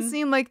 It doesn't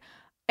seem like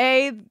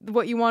A,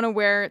 what you want to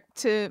wear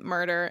to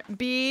murder,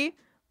 B,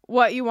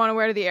 what you want to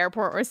wear to the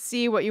airport, or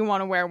C, what you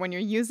want to wear when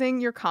you're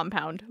using your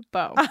compound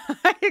bow.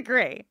 I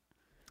agree.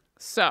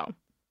 So,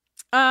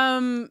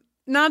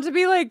 Not to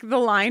be like the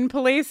line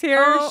police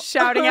here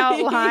shouting out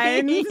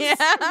lines. Yeah.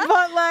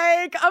 But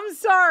like, I'm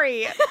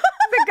sorry.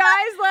 The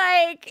guy's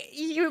like,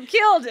 you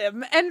killed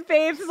him. And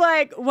Faith's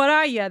like, what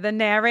are you, the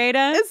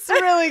narrator?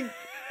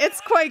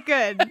 it's quite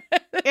good.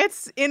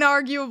 It's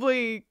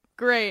inarguably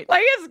great.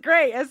 Like, it's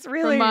great. It's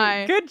really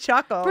my good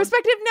chuckle.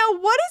 Perspective. Now,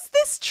 what is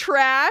this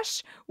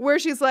trash where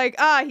she's like,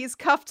 he's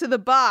cuffed to the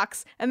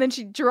box, and then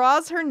she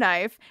draws her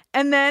knife,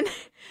 and then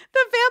the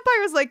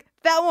vampire's like,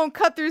 that won't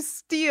cut through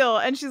steel,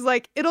 and she's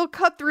like, it'll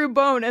cut through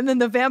bone, and then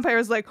the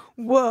vampire's like,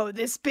 whoa,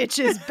 this bitch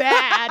is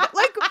bad.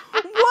 Like,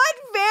 what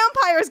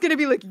vampire is gonna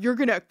be like, you're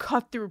gonna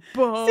cut through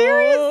bone?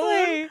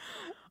 Seriously.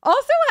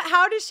 Also,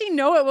 how does she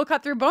know it will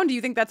cut through bone? Do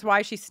you think that's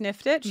why she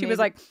sniffed it? She was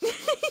like,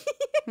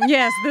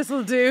 yes, this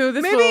will do.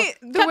 This Maybe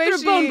will the cut way through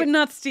she- bone, but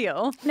not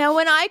steel. Now,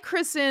 when I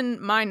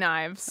christen my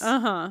knives,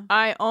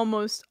 I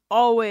almost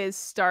always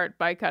start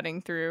by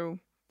cutting through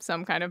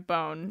some kind of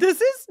bone. This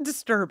is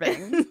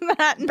disturbing.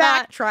 Not-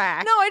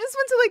 Backtrack. No, I just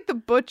went to like the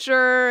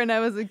butcher and I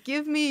was like,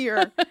 give me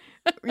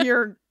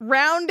your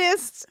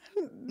roundest.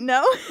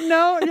 No?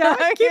 No, yeah.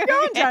 Keep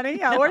going, Okay. Jenny.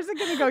 Yeah, where's it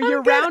going to go? I'm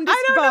Your good. roundest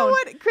I don't bone. know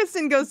what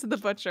Kristen goes to the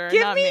butcher.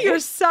 Give not me your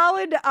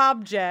solid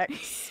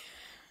objects.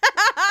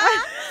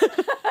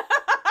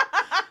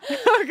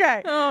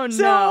 Okay. Oh,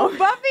 So no.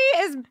 Buffy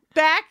is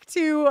back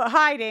to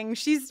hiding.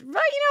 She's, well,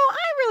 I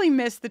really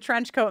miss the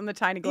trench coat and the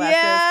tiny glasses.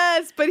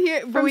 Yes,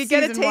 but From we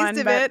get a season taste one,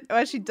 of but- it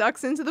as she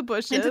ducks into the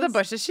bushes. Into the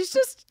bushes. She's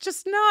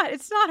just not,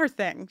 it's not her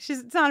thing.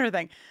 It's not her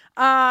thing.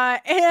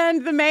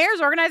 And the mayor's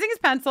organizing his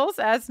pencils,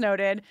 as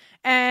noted.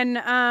 And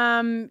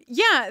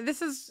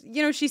this is,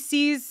 she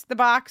sees the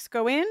box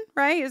go in,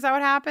 right? Is that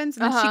what happens?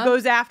 And then she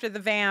goes after the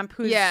vamp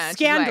who's and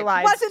she's like,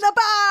 scandalized. what's in the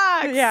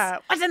box? Yeah,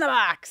 what's in the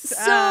box?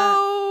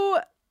 So,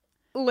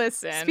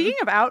 listen. Speaking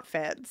of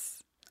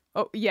outfits,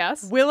 oh,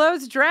 yes.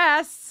 Willow's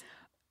dress.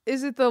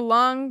 Is it the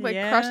long, crushed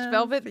Yes,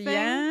 velvet thing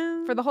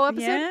yes, for the whole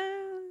episode?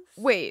 Yes.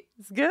 Wait,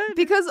 It's good.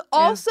 because It's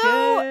also,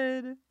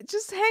 good.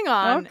 just hang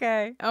on.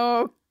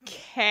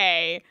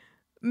 Okay.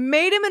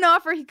 Made him an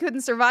offer he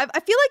couldn't survive. I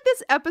feel like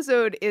this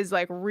episode is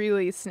like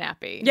really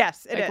snappy.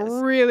 Yes, it like, is.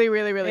 really,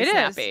 really, really It is.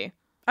 snappy.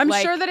 I'm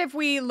Like- sure that if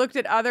we looked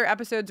at other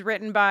episodes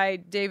written by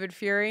David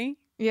Fury,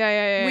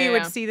 Yeah. we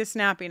would see the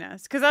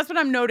snappiness. Because that's what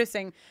I'm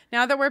noticing.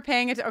 Now that we're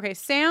paying it. Okay,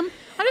 Sam,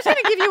 I'm just going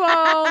to give you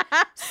all.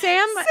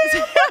 Sam.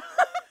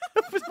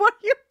 What are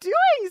you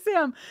doing,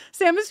 Sam?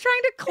 Sam is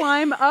trying to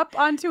climb up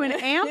onto an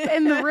amp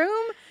in the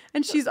room.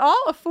 And she's all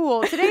a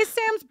fool. Today's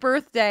Sam's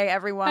birthday,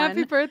 everyone.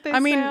 Happy birthday, I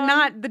mean, Sam.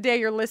 not the day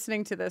you're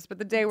listening to this, but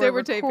the day Day we're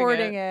we're taping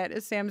recording it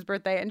is Sam's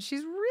birthday. And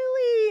she's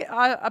really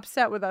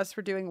upset with us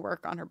for doing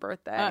work on her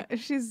birthday.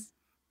 She's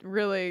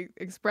really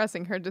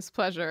expressing her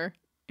displeasure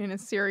in a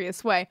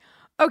serious way.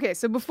 Okay,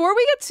 so before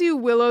we get to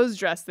Willow's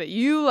dress that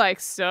you like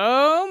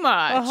so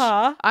much,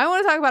 I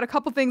want to talk about a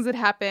couple things that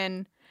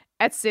happen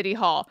at City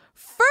Hall.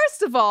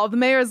 First of all, the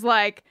mayor's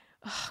like,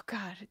 oh,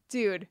 God,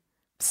 dude,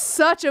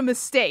 such a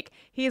mistake.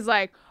 He's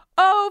like,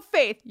 oh,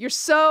 Faith, you're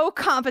so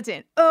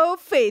competent. Oh,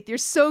 Faith, you're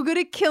so good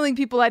at killing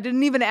people I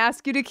didn't even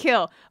ask you to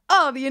kill.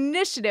 Oh, the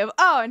initiative.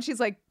 Oh, and she's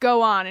like,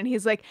 go on. And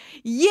he's like,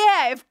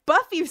 yeah, if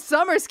Buffy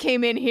Summers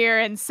came in here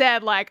and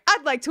said, like,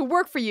 I'd like to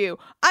work for you,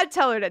 I'd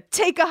tell her to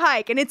take a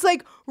hike. And it's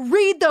like,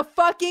 read the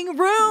fucking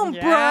room,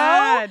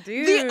 Yeah, bro.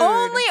 dude. The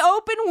only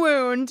open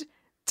wound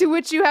to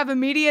which you have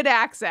immediate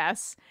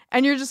access.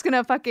 And you're just going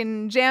to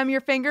fucking jam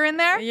your finger in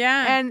there?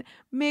 Yeah. And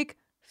make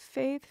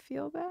Faith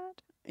feel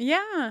bad?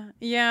 Yeah.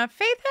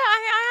 Faith,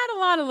 I had a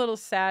lot of little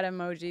sad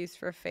emojis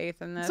for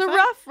Faith in this. It's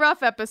a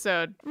rough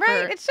episode.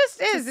 Right, it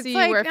just is. It's see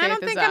like, where I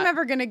don't Faith is think I'm at.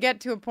 ever going to get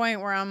to a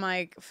point where I'm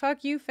like,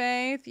 fuck you,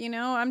 Faith.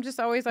 I'm just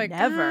always like,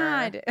 Never.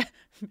 God.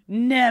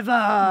 Never.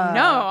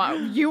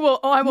 No, you will.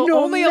 Oh, I will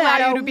No only allow you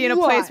matter to be in a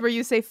place what. where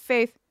you say,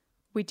 Faith,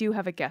 we do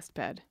have a guest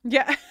bed.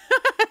 Yeah.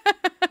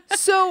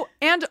 So,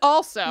 and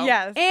also,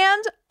 Yes.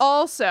 and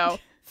also,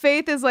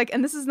 Faith is like,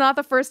 and this is not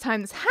the first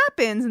time this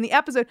happens in the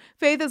episode.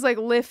 Faith is like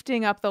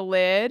lifting up the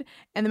lid,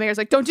 and the mayor's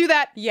like, don't do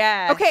that.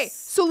 Yes. Okay,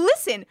 so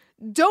listen,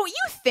 don't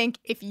you think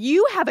if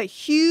you have a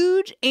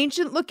huge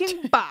ancient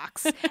looking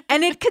box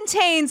and it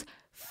contains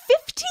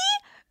 50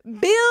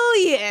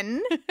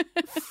 billion,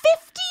 50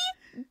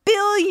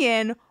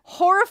 billion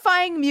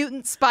horrifying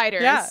mutant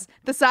spiders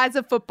the size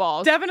of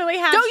footballs. Definitely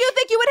hatched. Don't you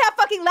think you would have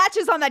fucking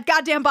latches on that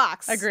goddamn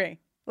box? Agree.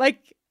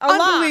 Like,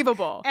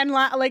 unbelievable. And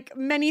like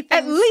many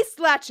things. At least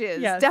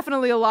latches. Yes.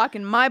 Definitely a lock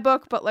in my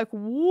book, but like,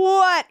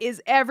 what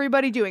is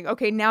everybody doing?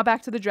 Okay, now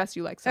back to the dress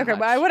you like so much.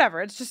 Well,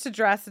 whatever. It's just a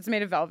dress. It's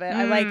made of velvet.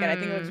 I like it. I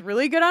think it looks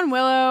really good on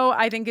Willow.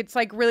 I think it's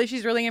like really,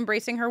 she's really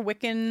embracing her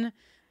Wiccan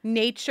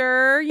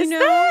nature, you know?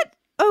 Is that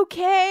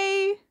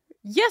okay?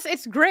 Yes,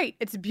 it's great.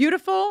 It's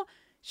beautiful.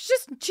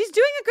 She's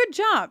doing a good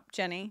job,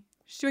 Jenny.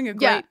 She's doing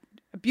a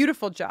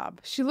beautiful job.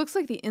 She looks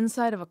like the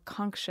inside of a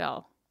conch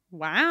shell.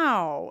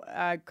 Wow.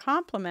 A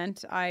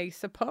compliment, I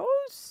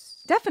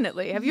suppose.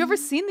 Definitely. Have you ever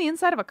seen the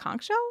inside of a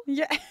conch shell?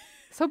 Yeah.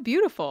 So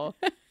beautiful.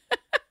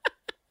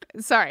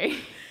 Sorry.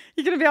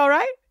 You gonna be all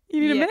right?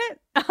 You need a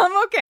minute?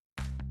 I'm okay.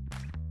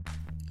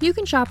 You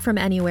can shop from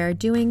anywhere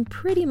doing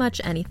pretty much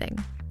anything.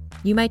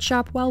 You might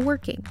shop while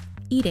working,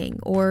 eating,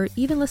 or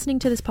even listening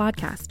to this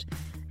podcast.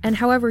 And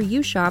however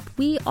you shop,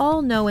 we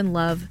all know and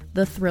love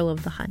the thrill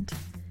of the hunt.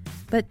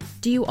 But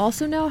do you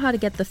also know how to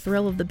get the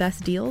thrill of the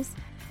best deals?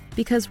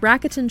 Because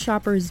Rakuten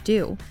shoppers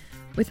do.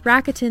 With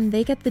Rakuten,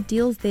 they get the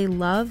deals they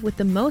love with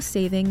the most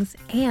savings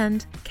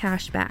and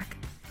cash back.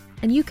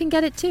 And you can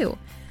get it too.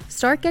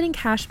 Start getting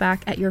cash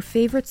back at your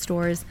favorite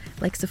stores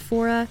like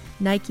Sephora,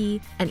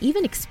 Nike, and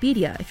even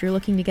Expedia if you're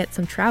looking to get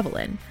some travel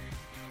in.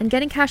 And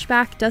getting cash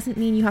back doesn't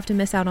mean you have to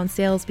miss out on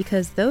sales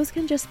because those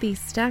can just be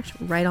stacked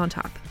right on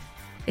top.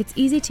 It's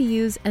easy to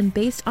use and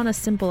based on a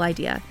simple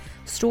idea.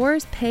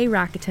 Stores pay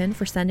Rakuten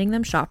for sending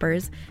them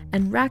shoppers,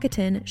 and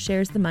Rakuten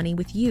shares the money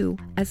with you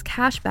as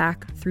cash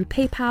back through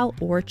PayPal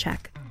or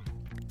check.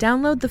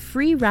 Download the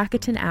free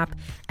Rakuten app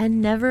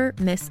and never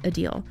miss a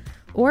deal.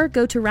 Or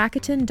go to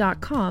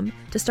Rakuten.com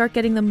to start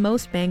getting the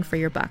most bang for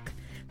your buck.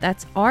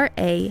 That's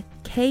Rakuten.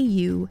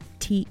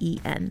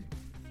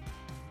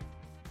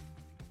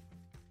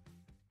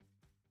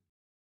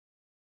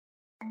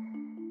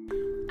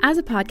 As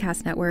a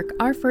podcast network,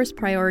 our first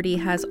priority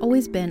has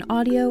always been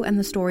audio and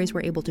the stories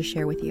we're able to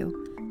share with you.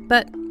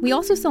 But we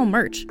also sell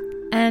merch,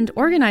 and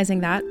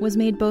organizing that was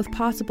made both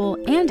possible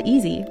and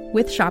easy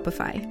with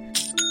Shopify.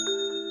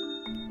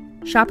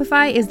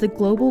 Shopify is the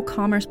global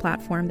commerce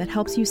platform that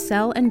helps you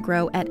sell and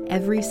grow at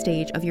every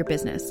stage of your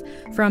business,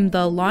 from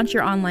the launch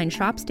your online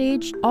shop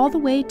stage all the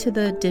way to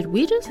the did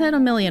we just hit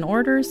 1 million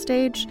orders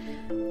stage.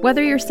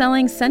 Whether you're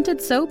selling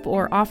scented soap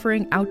or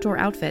offering outdoor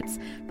outfits,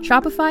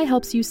 Shopify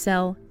helps you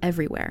sell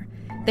everywhere.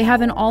 They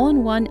have an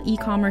all-in-one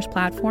e-commerce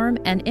platform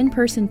and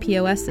in-person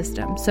POS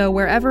system, so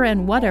wherever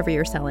and whatever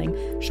you're selling,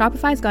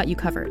 Shopify's got you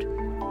covered.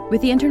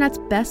 With the internet's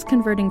best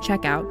converting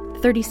checkout,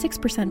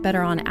 36%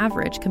 better on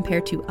average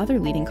compared to other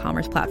leading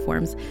commerce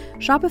platforms,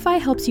 Shopify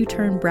helps you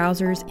turn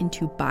browsers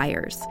into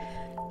buyers.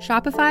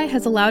 Shopify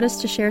has allowed us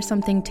to share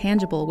something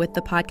tangible with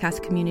the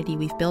podcast community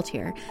we've built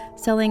here,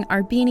 selling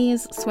our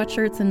beanies,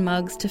 sweatshirts, and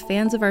mugs to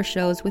fans of our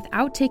shows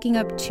without taking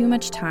up too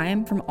much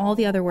time from all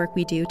the other work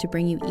we do to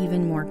bring you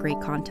even more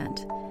great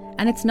content.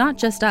 And it's not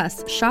just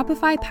us.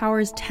 Shopify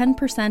powers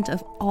 10%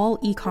 of all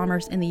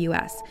e-commerce in the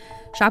US.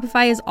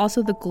 Shopify is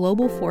also the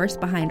global force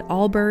behind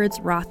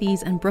Allbirds,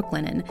 Rothy's, and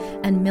Brooklinen,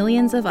 and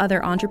millions of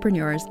other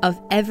entrepreneurs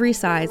of every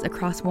size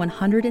across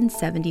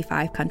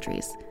 175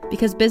 countries.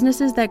 Because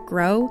businesses that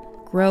grow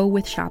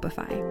with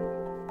Shopify.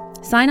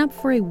 Sign up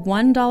for a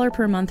 $1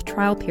 per month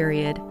trial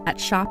period at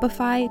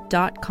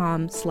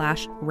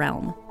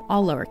shopify.com/realm,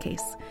 all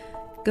lowercase.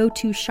 Go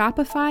to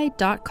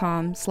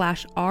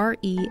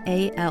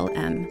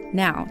shopify.com/REALM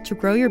now to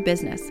grow your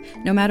business,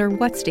 no matter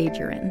what stage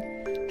you're in.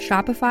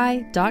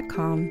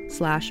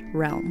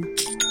 Shopify.com/realm.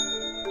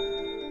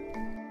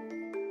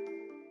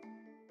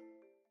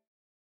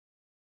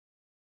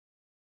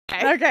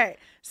 Okay.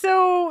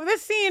 So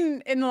this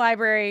scene in the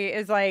library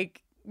is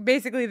like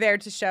basically there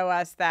to show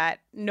us that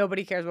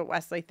nobody cares what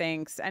Wesley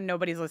thinks and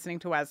nobody's listening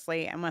to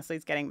Wesley and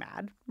Wesley's getting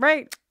mad.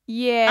 Right?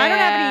 Yeah. I don't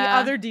have any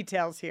other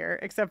details here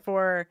except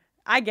for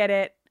I get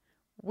it.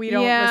 We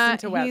don't listen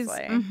to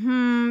Wesley.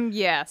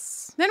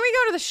 Yes. Then we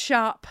go to the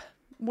shop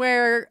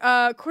where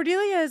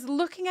Cordelia is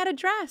looking at a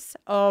dress.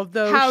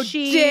 Although How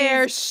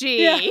dare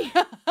she?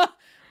 Yeah.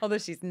 Although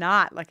she's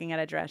not looking at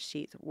a dress,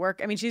 she's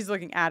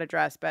looking at a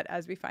dress, but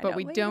as we find out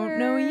we later, don't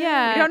know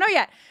yet. We don't know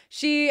yet.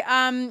 She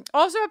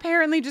also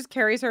apparently just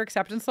carries her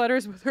acceptance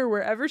letters with her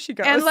wherever she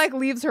goes. And like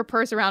leaves her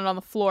purse around on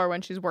the floor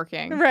when she's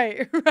working.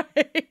 Right.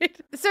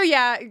 So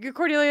yeah,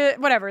 Cordelia,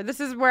 whatever. This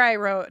is where I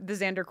wrote the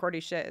Xander Cordy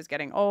shit is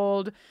getting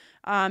old.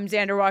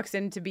 Xander walks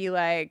in to be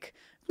like,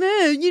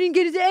 "Oh, you didn't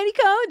get into any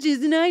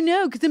colleges, and I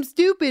know because I'm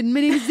stupid.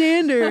 My name is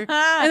Xander."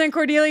 And then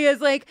Cordelia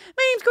is like,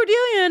 "My name's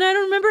Cordelia, and I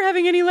don't remember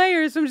having any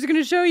layers, so I'm just going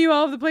to show you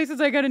all of the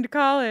places I got into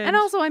college." And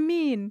also, I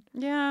mean,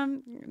 yeah,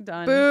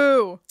 done.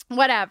 boo.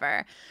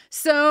 Whatever.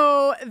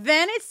 So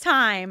then it's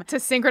time To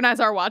synchronize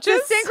our watches?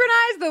 to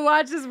synchronize the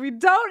watches we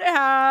don't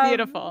have.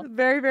 Beautiful.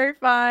 Very, very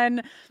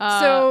fun.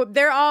 So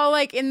they're all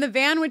like in the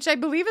van, which I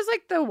believe is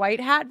like the white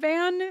hat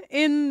van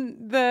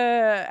in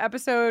the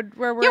episode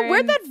where we're Yeah,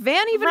 where'd that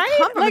van even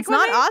come from? Like It's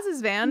not when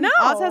Oz's van. No.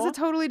 Oz has a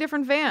totally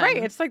different van. Right,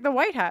 it's like the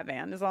White Hat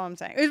van is all I'm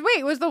saying.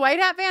 Was the White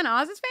Hat van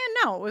Oz's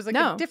van? No, it was like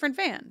No. a different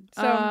van.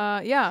 So,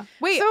 yeah.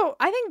 Wait, So-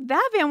 I think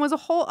that van was a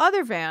whole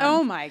other van.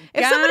 oh my God.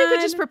 If somebody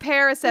could just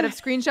prepare a set of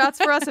screenshots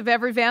for us of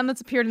every van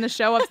that's appeared in the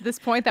show up to this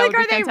point, that like, would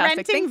be are they fantastic.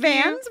 renting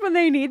Thank you. vans when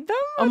they need them?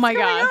 Oh my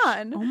What's going gosh.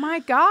 on? Oh my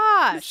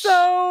gosh.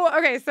 So,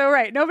 okay, so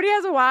right, nobody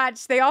has a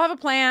watch. They all have a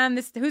plan.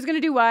 This who's going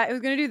to do what?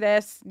 Who's going to do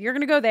this? You're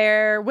going to go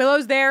there.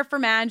 Willow's there for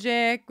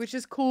magic, which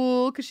is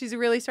cool because she's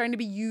really starting to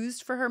be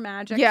used for her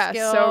magic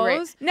skills. so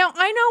great. Now,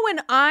 I know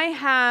when I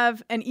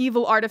have an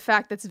evil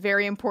artifact that's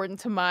very important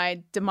to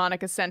my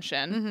demonic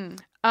ascension,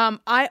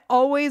 I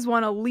always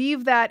want to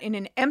leave that in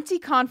an empty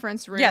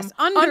conference room. Yes,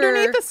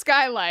 underneath the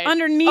skylight.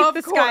 Underneath Of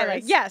the course.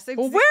 skylight. Yes.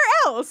 Well, where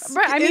else?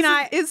 Right, I mean,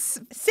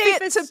 is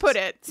fit to put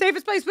it.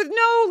 Safest place with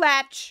no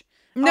latch.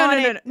 No,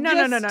 on no, it.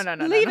 no, Just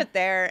leave it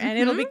there, and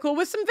it'll be cool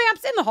with some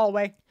vamps in the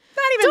hallway.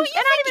 Not even, Don't you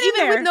and not think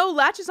even in with there. no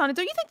latches on it?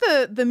 Don't you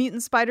think the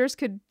mutant spiders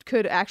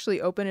could actually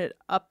open it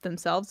up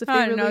themselves if they I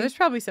really don't know. There's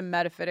probably some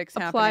metaphysics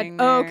applied? happening.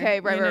 Oh, there, okay,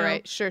 you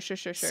right. know? Sure.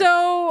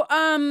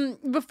 So,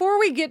 before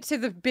we get to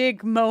the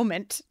big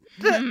moment,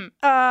 we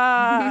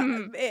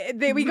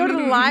go to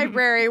the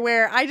library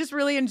where I just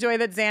really enjoy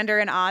that Xander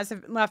and Oz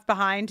have left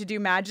behind to do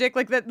magic,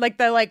 like the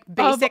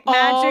basic Of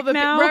all magic the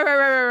now.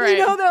 Right.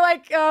 You know, they're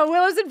like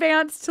Willow's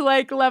advanced to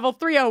like level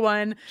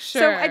 301. So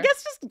Sure. I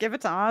guess just give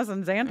it to Oz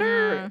and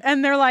Xander,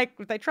 and they're like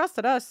they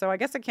trusted us, so I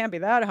guess it can't be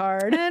that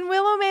hard. And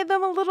Willow made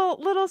them a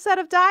little set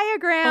of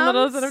diagrams. A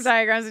little set of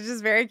diagrams, which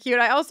is very cute.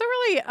 I also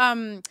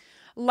really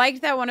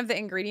liked that one of the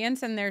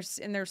ingredients in their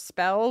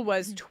spell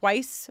was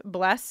twice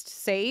blessed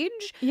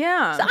sage.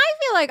 Yeah. So I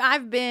feel like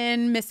I've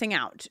been missing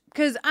out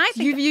because I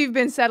think You've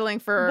been settling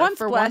for once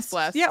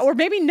blessed. Yeah, or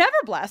maybe never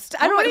blessed.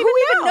 I don't Who even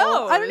even know.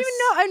 knows? I don't even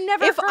know. I've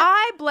never. If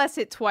I bless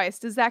it twice,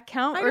 does that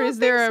count, I or don't is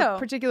there think a so.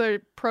 particular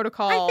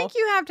protocol? I think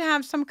you have to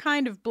have some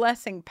kind of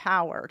blessing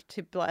power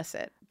to bless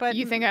it. But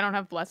You think I don't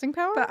have blessing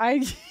power? But I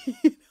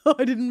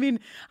didn't mean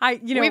I.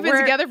 You know, We've been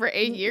we're- together for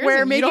 8 years.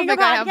 We're and making you don't think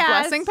a I have podcast.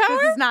 blessing power?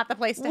 This is not the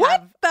place to What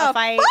have the a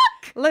fight.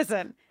 fuck?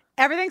 Listen,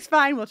 everything's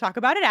fine. We'll talk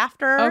about it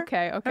after.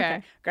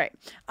 Okay. Great.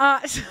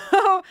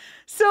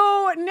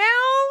 So now,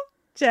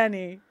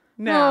 Jenny.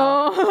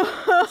 No.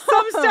 Oh.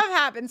 Some stuff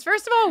happens.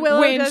 First of all,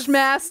 Willow does...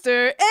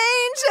 Winchmaster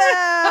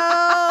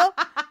Angel.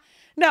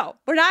 No,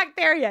 we're not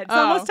there yet. It's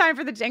almost time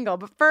for the jingle.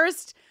 But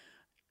first,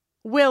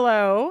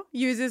 Willow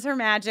uses her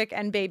magic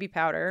and baby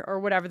powder, or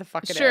whatever the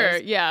fuck it is, Sure,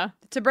 yeah.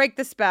 to break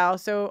the spell.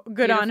 So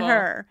good on Beautiful.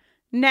 her.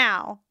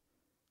 Now,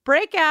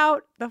 break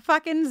out the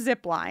fucking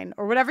zip line,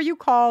 or whatever you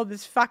call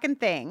this fucking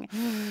thing.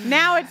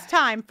 Now it's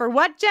time for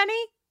what,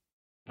 Jenny?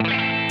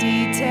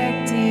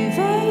 Detective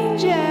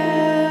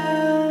Angel.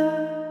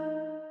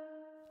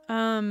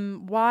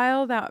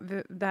 While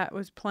that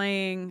was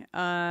playing,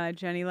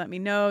 Jenny let me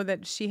know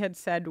that she had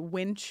said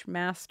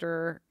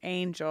Winchmaster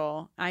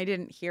Angel. I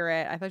didn't hear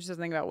it. I thought she was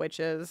something about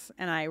witches,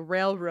 and I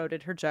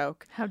railroaded her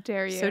joke. How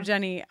dare you? So,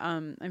 Jenny,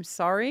 I'm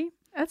sorry.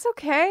 That's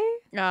okay.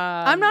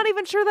 I'm not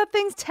even sure that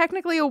thing's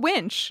technically a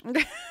winch.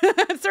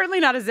 It's certainly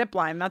not a zip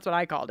line. That's what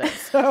I called it.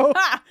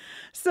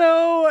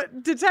 So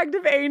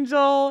Detective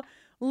Angel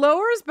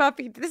lowers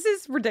Buffy. This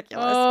is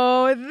ridiculous.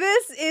 Oh,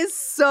 this is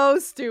so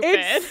stupid.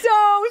 It's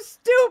so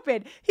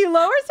stupid. He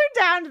lowers her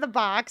down to the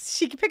box.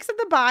 She picks up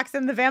the box,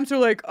 and the vamps are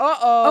like,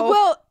 uh-oh.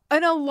 Well,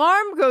 an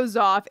alarm goes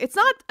off. It's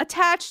not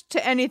attached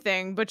to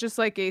anything, but just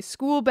like a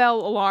school bell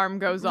alarm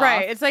goes off.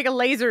 Right. It's like a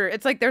laser.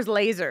 It's like there's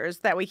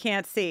lasers that we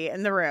can't see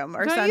in the room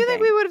or Don't something. you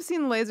think we would have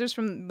seen lasers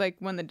from like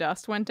when the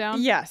dust went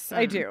down? Yes,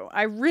 I do.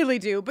 I really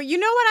do. But you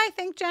know what I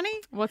think, Jenny?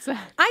 What's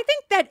that? I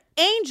think that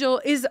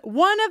Angel is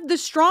one of the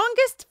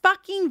strongest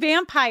fucking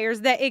vampires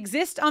that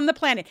exist on the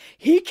planet.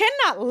 He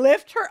cannot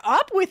lift her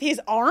up with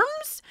his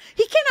arms.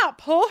 He cannot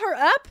pull her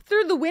up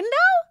through the window.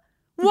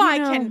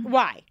 Why?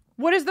 Why?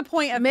 What is the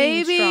point of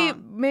being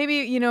strong? Maybe,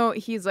 you know,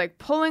 he's like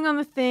pulling on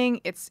the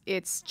thing.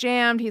 It's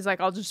jammed. He's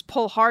like, I'll just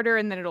pull harder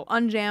and then it'll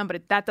unjam,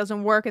 but that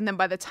doesn't work. And then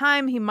by the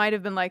time he might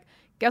have been like,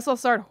 guess I'll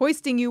start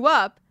hoisting you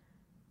up.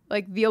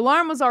 Like the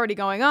alarm was already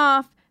going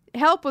off.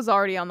 Help was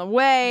already on the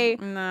way.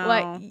 No.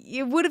 Like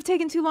it would have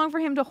taken too long for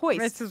him to hoist.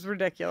 This is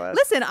ridiculous.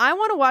 Listen, I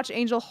want to watch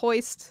Angel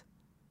hoist.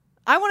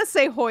 I want to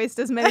say hoist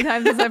as many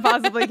times as I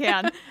possibly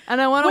can. And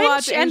I want to Winch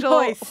watch and Angel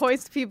hoist.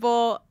 hoist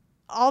people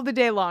all the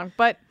day long.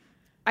 But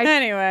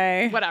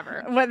anyway,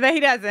 whatever. He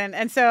doesn't.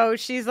 And so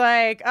she's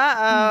like,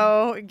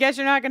 uh-oh, guess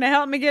you're not going to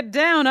help me get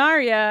down,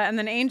 are ya? And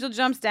then Angel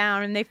jumps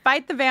down and they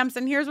fight the vamps.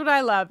 And here's what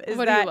I love is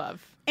What do that you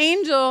love?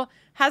 Angel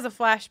has a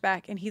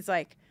flashback and he's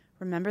like,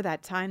 remember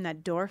that time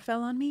that door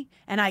fell on me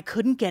and I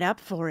couldn't get up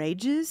for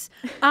ages?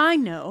 I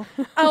know.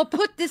 I'll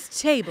put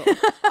this table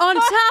on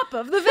top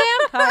of the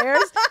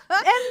vampires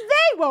and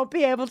they won't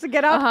be able to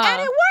get up.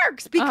 And it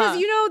works because,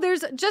 you know,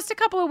 there's just a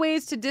couple of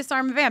ways to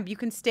disarm a vamp. You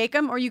can stake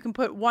them or you can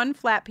put one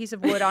flat piece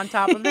of wood on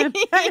top of them.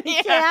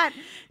 You can't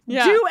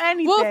do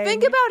anything. Well,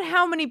 think about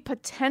how many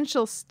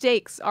potential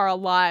stakes are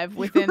alive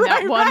within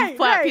that one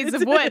flat piece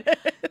of wood.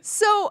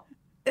 So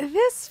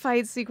this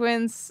fight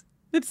sequence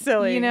It's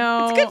silly. You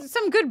know, it's good,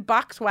 some good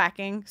box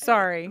whacking.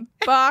 Sorry.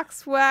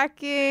 box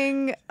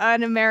whacking,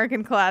 an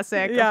American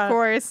classic, Yeah. of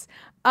course.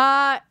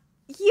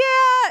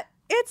 Yeah,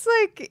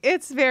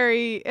 it's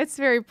very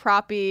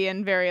proppy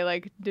and very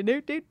like do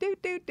do do do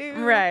do do.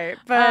 Right,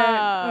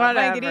 but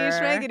whatever.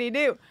 Schmaggity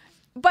do.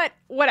 But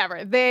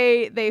whatever.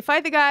 They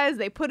fight the guys.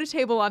 They put a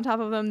table on top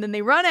of them. Then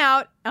they run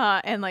out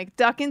and like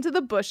duck into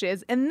the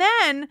bushes. And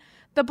then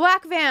the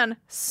black van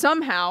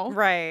somehow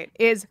Right.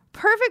 is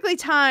perfectly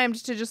timed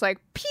to just like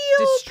peel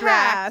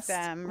Distract past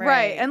them, right.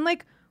 right. And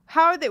like,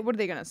 how are they? What are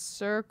they gonna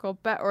circle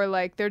back, or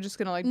like they're just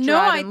gonna like No,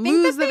 drive I and think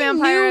lose that the they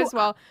vampires knew-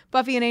 while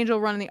Buffy and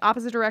Angel run in the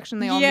opposite direction?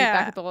 They all meet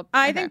back at the.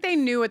 I okay. think they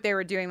knew what they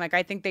were doing. Like,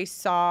 I think they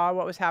saw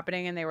what was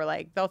happening, and they were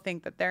like, they'll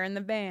think that they're in the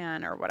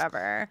van or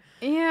whatever.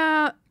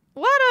 Yeah,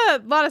 a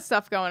lot of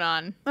stuff going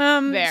on.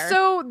 There.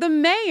 So the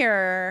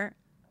mayor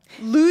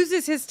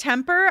loses his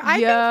temper, I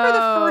think, for the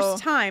Yo.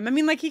 first time. I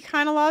mean, like, he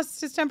kind of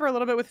lost his temper a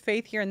little bit with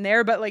Faith here and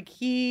there, but like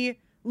he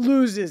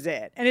loses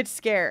it, and it's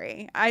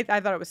scary. I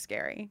thought it was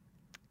scary.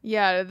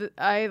 Yeah,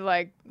 I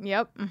like.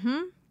 Yep. Mm-hmm.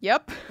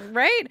 Yep.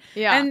 Right?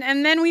 Yeah.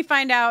 And then we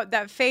find out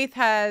that Faith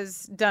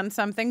has done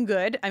something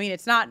good. I mean,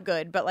 it's not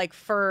good, but like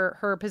for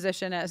her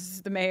position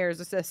as the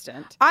mayor's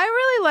assistant. I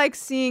really like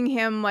seeing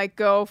him like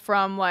go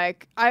from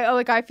like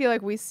I feel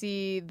like we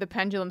see the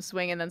pendulum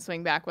swing and then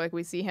swing back. Like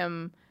we see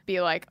him be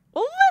like,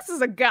 well, this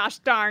is a gosh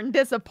darn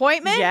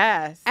disappointment.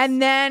 Yes.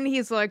 And then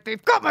he's like,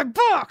 they've got my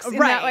books. In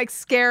Right. that like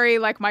scary,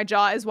 like my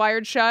jaw is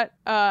wired shut,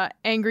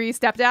 angry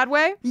stepdad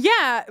way.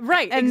 Yeah,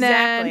 right. And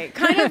exactly. then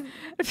kind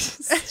of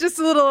just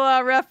a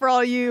little ref for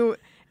all you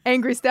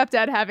angry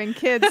stepdad having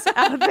kids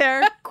out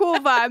there. Cool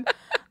vibe.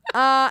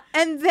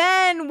 And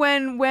then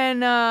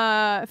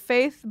when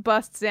Faith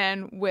busts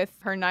in with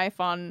her knife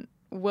on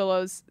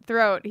Willow's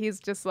throat, he's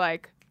just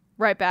like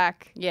right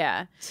back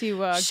Yeah.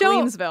 to Show-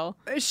 Gleamsville.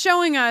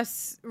 Showing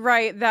us,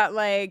 right, that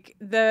like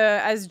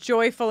as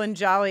joyful and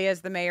jolly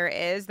as the mayor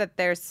is, that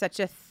there's such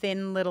a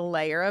thin little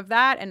layer of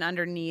that, and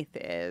underneath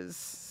is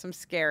some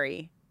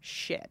scary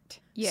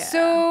shit. Yeah.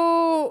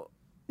 So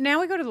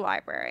now we go to the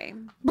library.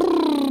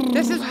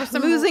 This is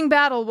some Losing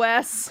battle,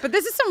 Wes. But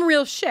this is some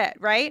real shit,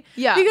 right?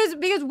 Yeah.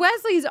 Because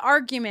Wesley's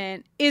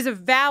argument is a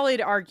valid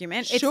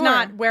argument. It's Sure.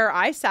 not where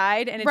I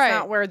side, and it's Right.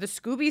 not where the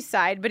Scooby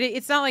side, but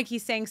it's not like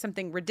he's saying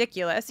something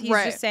ridiculous. He's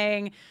Right. just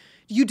saying,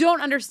 you don't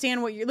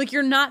understand what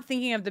you're not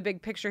thinking of the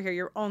big picture here.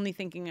 You're only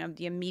thinking of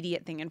the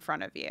immediate thing in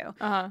front of you.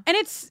 Uh-huh. And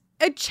it's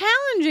a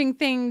challenging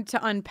thing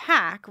to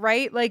unpack,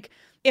 right? Like,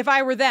 if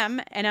I were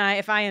them and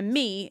if I am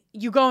me,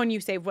 you go and you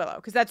save Willow,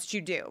 because that's what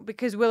you do,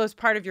 because Willow's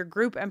part of your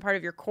group and part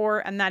of your core,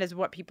 and that is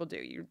what people do.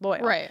 You're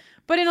loyal. Right.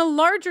 But in a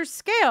larger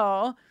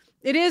scale,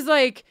 it is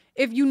like,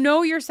 if you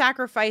know you're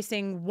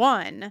sacrificing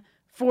one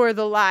for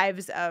the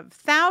lives of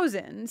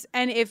thousands,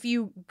 and if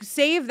you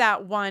save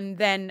that one,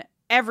 then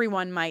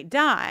everyone might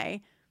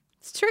die.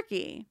 It's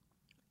tricky.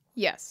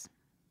 Yes.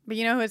 But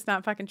you know who it's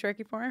not fucking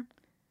tricky for?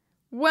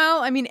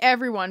 Well, I mean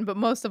everyone, but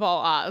most of all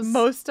Oz.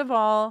 Most of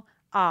all,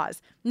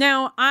 Oz.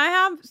 Now, I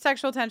have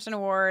Sexual Attention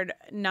Award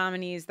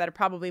nominees that are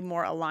probably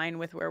more aligned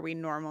with where we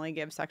normally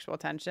give sexual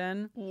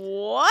attention.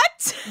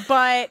 What?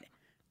 But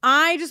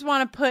I just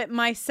want to put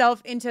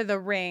myself into the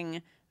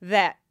ring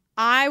that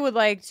I would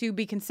like to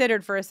be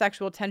considered for a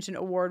Sexual Attention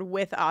Award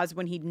with Oz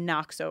when he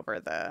knocks over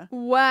the...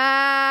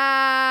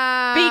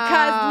 Wow.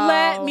 Because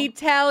let me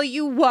tell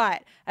you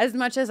what, as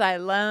much as I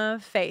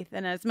love Faith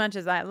and as much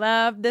as I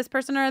love this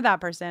person or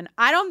that person,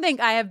 I don't think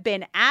I have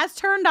been as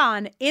turned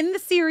on in the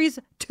series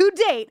to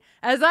date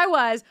as I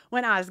was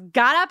when Oz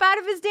got up out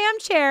of his damn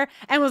chair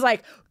and was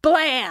like,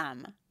 blam.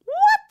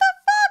 What the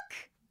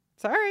fuck?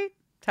 Sorry.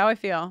 That's how I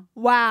feel.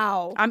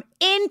 Wow. I'm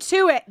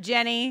into it,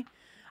 Jenny.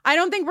 I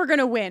don't think we're going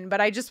to win,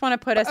 but I just want to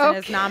put us in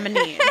as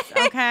nominees,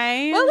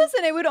 okay? Well,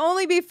 listen, it would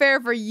only be fair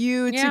for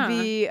you Yeah. to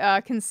be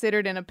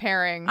considered in a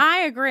pairing. I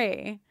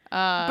agree.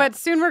 But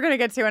soon we're going to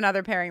get to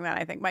another pairing that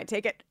I think might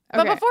take it.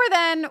 But Okay. before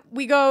then,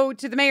 we go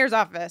to the mayor's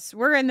office.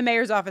 We're in the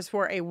mayor's office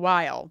for a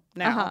while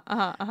now.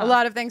 A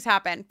lot of things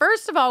happen.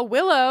 First of all,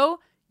 Willow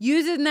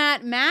using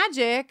that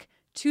magic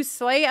to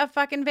slay a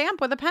fucking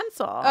vamp with a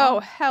pencil. Oh,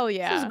 hell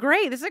yeah. This is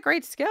great. This is a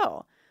great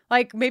skill.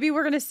 Like, maybe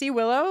we're going to see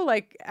Willow,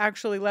 like,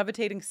 actually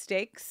levitating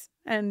stakes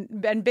and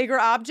bigger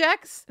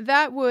objects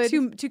That would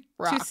to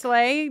rock.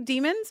 slay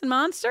demons and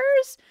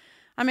monsters.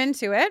 I'm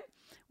into it.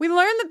 We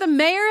learned that the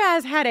mayor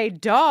has had a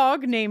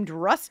dog named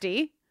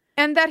Rusty.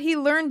 And that he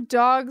learned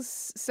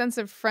dogs' sense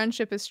of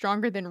friendship is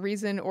stronger than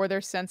reason or their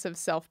sense of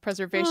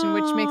self-preservation,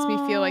 which makes me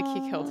feel like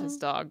he killed his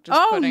dog.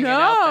 Just putting it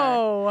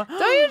out there.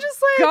 Don't you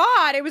just like...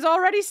 God, it was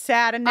already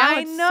sad and now I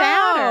it's know.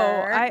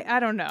 sadder. I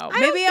don't know. I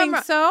Maybe don't think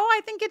I'm so.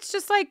 I think it's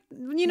just like,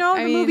 you know,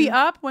 I the movie mean-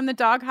 Up when the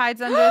dog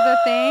hides under the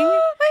thing.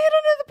 I hid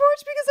under the porch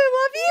because I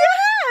love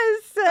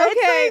you. Yes.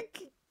 Okay. It's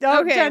like,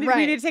 Okay, Jenny, we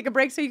right. need to take a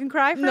break so you can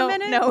cry for no, a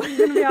minute? no, It's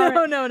gonna be all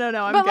right. no.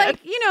 I'm But good.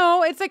 like, you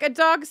know, it's like a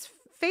dog's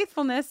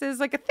faithfulness is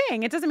like a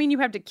thing. It doesn't mean you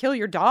have to kill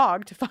your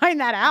dog to find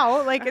that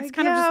out. Like it's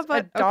kind of just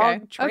a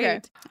dog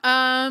trait.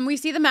 We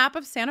see the map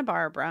of Santa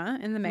Barbara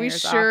in the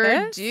mayor's office. We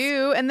sure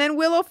do. And then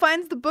Willow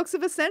finds the Books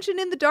of Ascension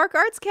in the Dark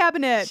Arts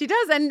cabinet. She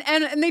does.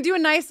 And they do a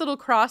nice little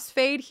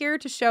crossfade here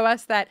to show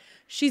us that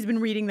she's been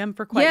reading them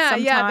for quite some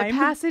time. Yeah, the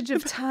passage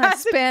of time.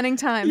 Spanning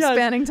time. Yes.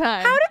 Spanning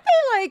time. How did they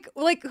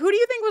like who do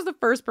you think was the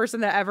first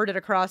person that ever did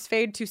a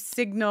crossfade to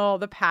signal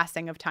the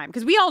passing of time?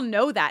 Because we all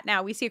know that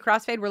now. We see a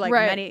crossfade where like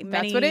many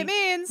That's what it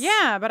means.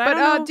 Yeah, but I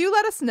don't know. Do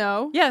let us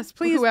know. Yes,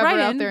 please whoever write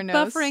out in there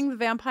knows.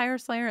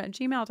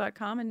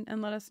 bufferingthevampireslayer@gmail.com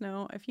and let us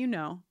know if you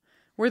know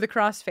where the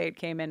crossfade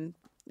came in.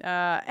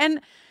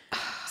 And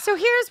so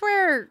here's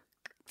where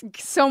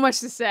So much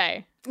to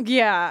say.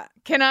 Yeah.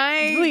 Can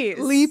I Please.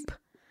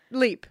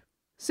 Leap.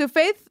 So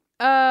Faith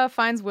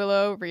finds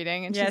Willow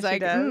reading, and Yeah, she's she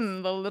like, does.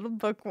 the little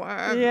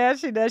bookworm. Yeah,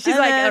 she does. She's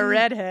And like then- a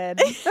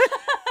redhead.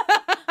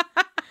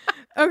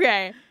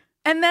 Okay.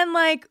 And then,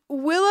 like,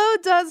 Willow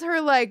does her,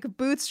 like,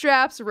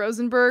 bootstraps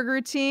Rosenberg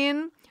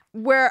routine,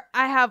 where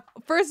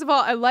first of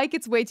all, I like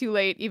it's way too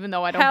late, even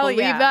though I don't Hell believe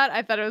yeah. that.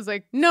 I thought it was,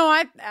 like,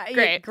 No,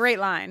 Great. Great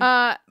line.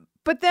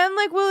 but then,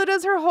 like, Willow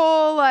does her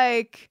whole,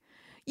 like,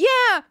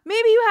 yeah,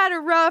 maybe you had a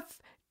rough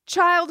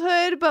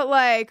childhood, but,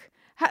 like,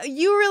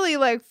 you really,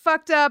 like,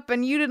 fucked up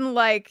and you didn't,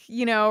 like,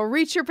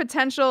 reach your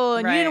potential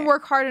and you didn't Right.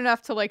 work hard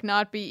enough to, like,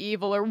 not be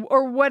evil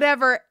or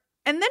whatever.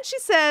 And then she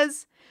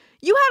says,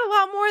 you had a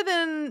lot more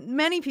than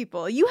many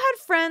people. You had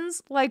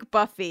friends like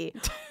Buffy.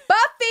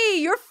 Buffy,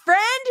 your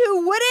friend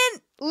who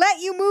wouldn't let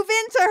you move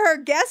into her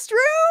guest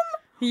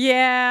room?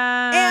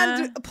 yeah.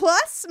 And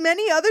plus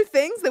many other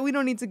things that we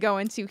don't need to go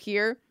into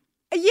here.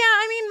 Yeah,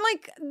 I mean,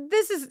 like,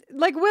 this is,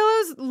 like,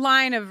 Willow's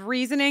line of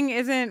reasoning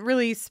isn't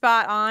really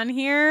spot on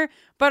here,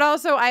 but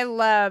also I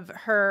love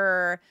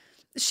her.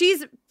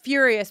 She's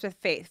furious with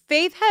Faith.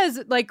 Faith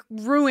has, like,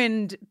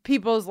 ruined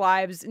people's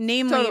lives,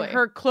 namely Totally.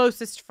 her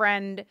closest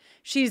friend.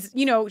 She's,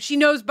 she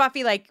knows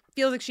Buffy, like,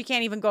 feels like she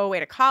can't even go away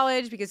to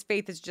college because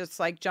Faith has just,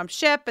 like, jumped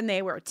ship and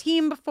they were a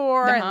team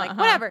before and, like,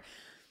 whatever.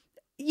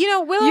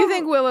 Willow. You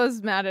think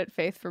Willow's mad at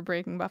Faith for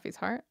breaking Buffy's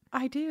heart?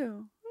 I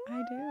do.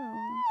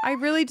 I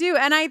really do.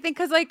 And I think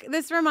because, like,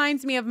 this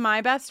reminds me of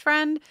my best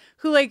friend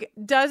who, like,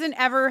 doesn't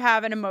ever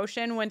have an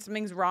emotion when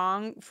something's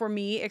wrong for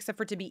me except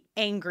for to be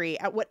angry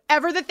at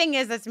whatever the thing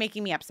is that's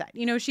making me upset.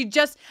 She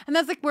just, and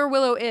that's, like, where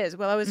Willow is.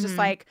 Willow is just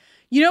like,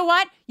 you know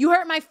what? You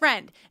hurt my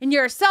friend and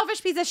you're a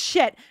selfish piece of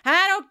shit. And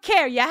I don't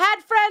care. You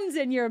had friends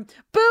and you're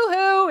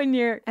boo-hoo and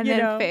you're, And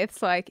then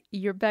Faith's like,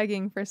 you're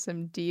begging for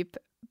some deep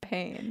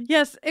pain.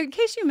 Yes. In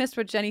case you missed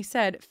what Jenny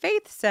said,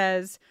 Faith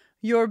says,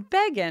 you're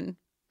begging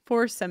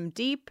for some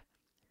deep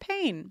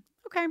pain.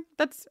 Okay,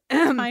 that's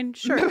fine.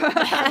 Sure. So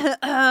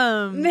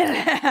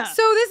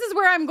this is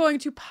where I'm going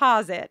to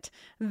posit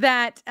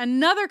that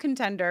another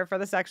contender for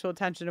the Sexual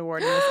Attention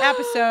Award in this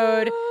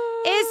episode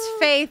is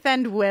Faith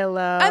and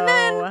Willow. And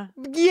then,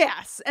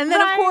 yes. And then,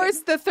 Right. of course,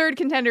 the third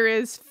contender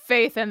is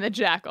Faith and the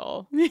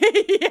Jackal.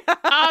 yeah,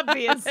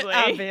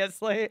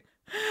 Obviously.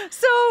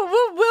 So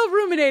we'll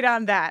ruminate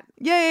on that.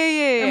 Yeah.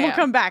 And we'll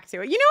come back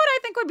to it. You know what I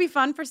think would be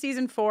fun for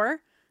season 4?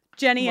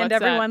 Jenny and What's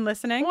that? everyone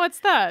listening. What's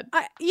that?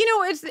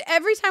 It's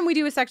every time we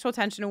do a Sexual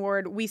Attention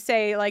Award, we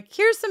say, like,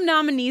 here's some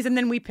nominees and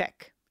then we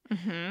pick.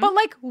 But,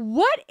 like,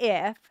 what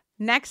if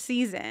next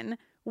season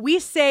we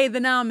say the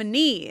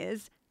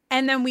nominees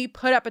and then we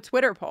put up a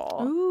Twitter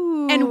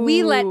poll and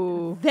we let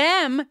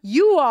them,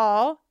 you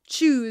all,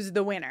 choose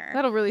the winner?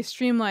 That'll really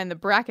streamline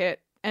the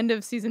end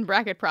of season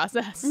bracket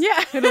process.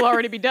 Yeah. It'll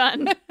already be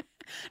done.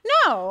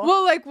 No.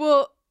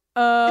 No,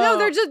 No,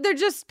 they're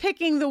just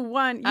picking the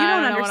one. You I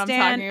don't don't know what I'm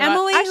understand. talking about.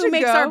 Emily, I who should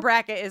makes go. our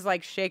bracket, is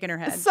like shaking her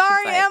head. She's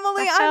Sorry, like,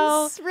 Emily. "The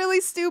hell?" I'm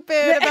really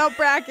stupid about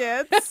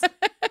brackets.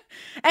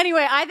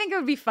 Anyway, I think it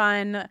would be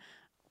fun.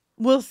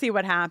 We'll see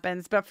what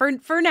happens. But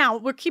for now,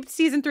 we'll keep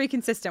season 3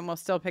 consistent. We'll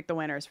still pick the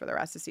winners for the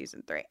rest of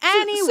season 3.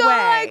 Anyway. So,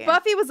 like,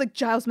 Buffy was like,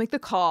 Giles, make the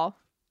call.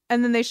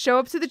 And then they show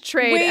up to the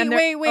trade. Wait, and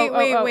wait.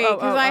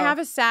 Because I have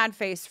a a sad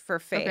face for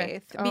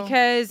Faith. Okay. Oh.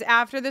 Because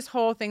after this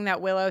whole thing that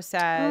Willow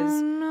says,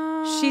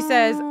 she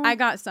says, I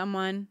got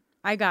someone.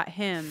 I got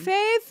him.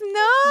 Faith,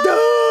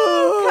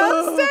 no!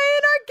 Come stay in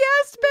our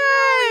guest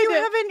bed! You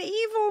have an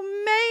evil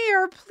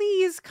mayor.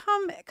 Please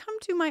come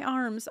to my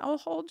arms. I'll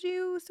hold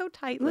you so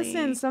tightly.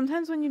 Listen,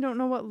 sometimes when you don't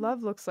know what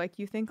love looks like,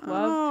 you think Oh,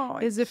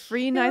 love it is a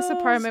free, nice kills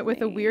apartment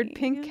with a weird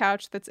pink me.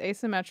 couch that's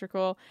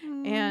asymmetrical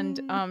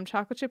and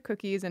chocolate chip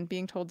cookies and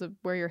being told to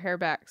wear your hair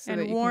back so that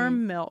and you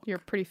warm milk. your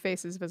pretty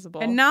face is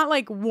visible. And not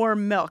like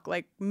warm milk,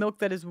 like milk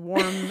that is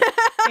warm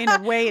in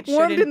a way it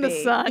Warmed shouldn't in the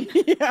be. sun.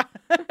 Yeah.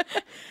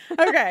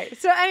 Okay.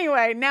 So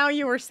anyway, now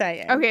you were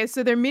saying. Okay,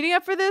 so they're meeting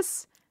up for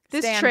this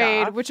Standoff.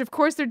 trade, which of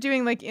course they're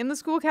doing like in the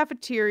school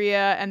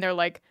cafeteria, and they're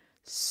like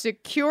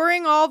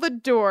securing all the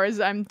doors.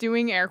 I'm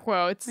doing air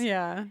quotes.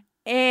 Yeah.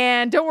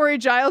 And don't worry,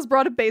 Giles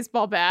brought a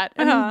baseball bat.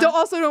 And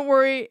also don't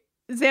worry,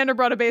 Xander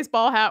brought a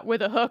baseball hat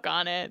with a hook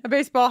on it. A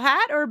baseball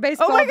hat or a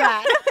baseball Oh my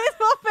bat? god, a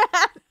baseball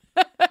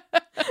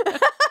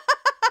bat.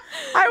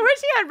 I wish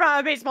he had brought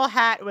a baseball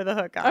hat with a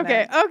hook on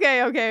it.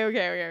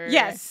 Okay.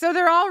 Yes. So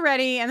they're all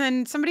ready, and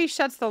then somebody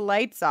shuts the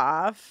lights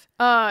off.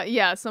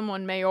 Yeah,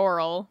 someone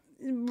mayoral.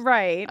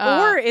 Right.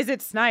 Or is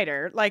it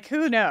Snyder? Like,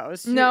 who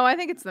knows? No, I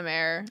think it's the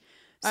mayor.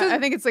 So- I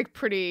think it's like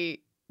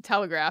pretty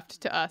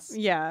telegraphed to us.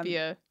 Yeah.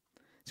 Via.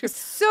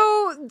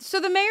 So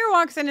the mayor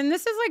walks in, and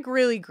this is like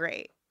really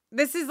great.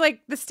 This is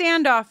like the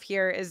standoff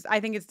here is, I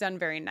think it's done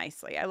very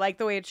nicely. I like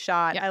the way it's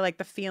shot. Yeah. I like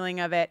the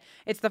feeling of it.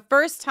 It's the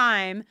first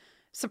time,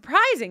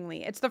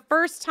 surprisingly, it's the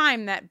first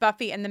time that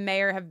Buffy and the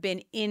mayor have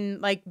been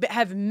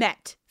have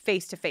met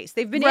face to face.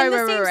 They've been in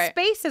the same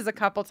spaces a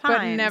couple times,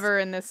 But never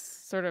in this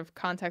sort of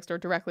context or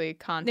directly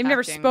contacting. They've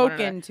never one spoken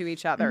another. to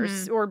each other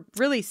or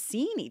really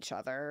seen each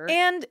other.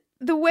 And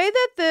the way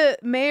that the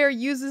mayor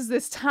uses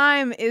this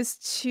time is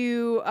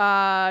to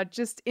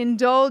just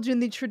indulge in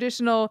the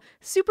traditional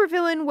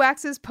supervillain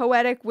waxes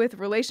poetic with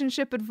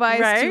relationship advice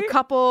to Right?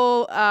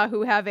 couple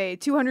who have a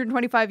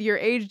 225-year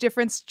age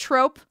difference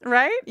trope.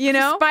 Right? You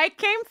know? Spike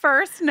came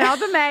first, now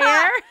the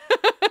mayor.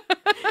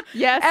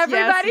 Yes,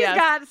 Everybody's yes.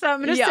 got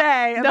something to Yeah.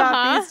 say about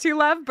Uh-huh. these two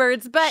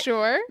lovebirds. But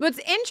Sure. what's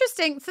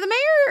interesting, so the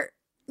mayor,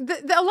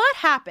 a lot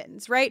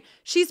happens, right?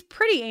 She's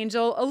pretty,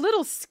 Angel, a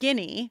little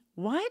skinny.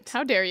 What?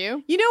 How dare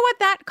you? You know what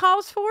that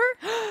calls for?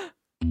 The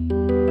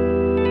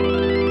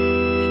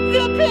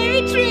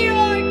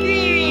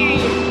patriarchy!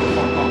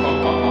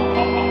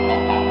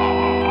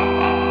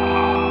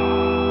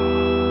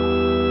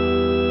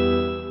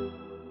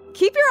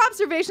 Keep your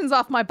observations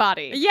off my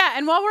body. Yeah,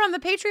 and while we're on the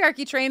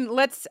patriarchy train,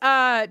 let's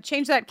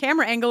change that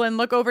camera angle and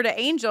look over to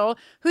Angel,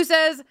 who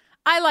says,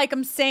 I like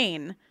him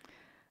sane.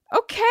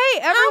 Okay,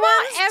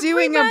 everyone's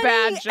doing a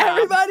bad job.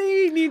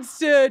 Everybody needs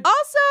to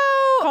Also,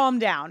 calm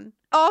down.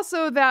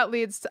 that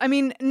leads to, I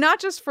mean, not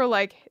just for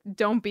like,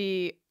 don't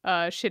be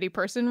a shitty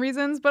person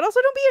reasons, but also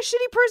don't be a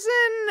shitty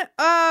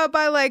person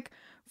by like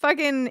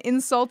fucking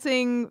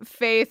insulting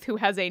Faith, who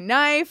has a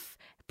knife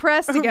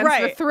pressed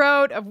against the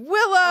throat of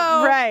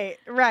Willow. Right.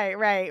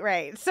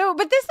 So,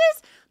 but this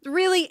is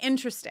really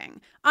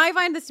interesting. I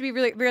find this to be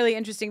really, really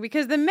interesting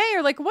because the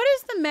mayor, like, what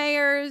is the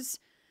mayor's...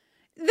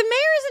 The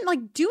mayor isn't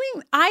like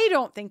doing... I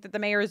don't think that the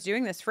mayor is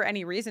doing this for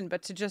any reason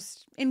but to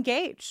just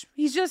engage.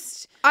 He's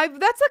just... That's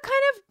a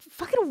kind of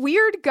fucking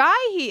weird guy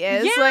he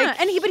is. Yeah, Like,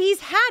 and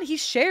he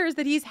shares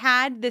that he's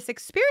had this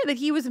experience, that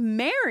he was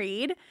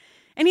married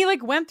and he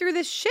like went through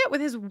this shit with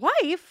his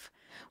wife.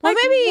 well, Like,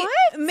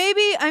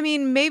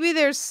 maybe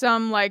there's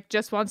some like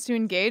just wants to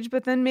engage,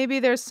 but then maybe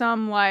there's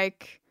some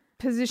like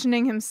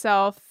positioning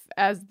himself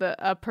as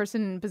a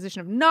person in a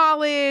position of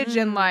knowledge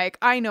and like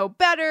I know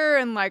better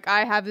and like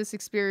I have this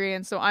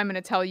experience, so I'm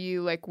gonna tell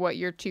you like what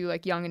you're too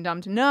like young and dumb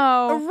to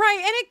know. Right.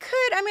 And it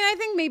could, I mean, I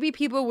think maybe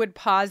people would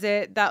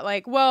posit that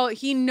like, well,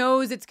 he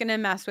knows it's going to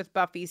mess with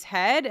Buffy's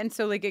head. And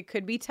so like it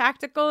could be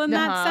tactical in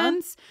that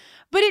sense.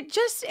 But it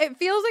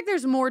feels like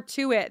there's more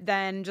to it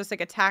than just like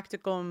a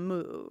tactical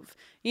move,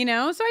 you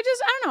know? So I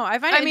don't know.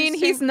 I mean,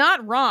 he's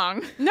not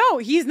wrong. No,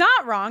 he's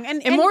not wrong.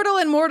 And Immortal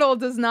and mortal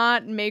does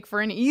not make for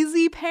an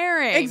easy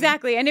pairing.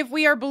 Exactly. And if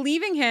we are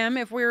believing him,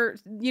 if we're,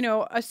 you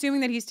know,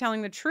 assuming that he's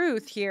telling the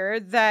truth here,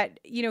 that,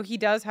 you know, he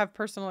does have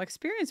personal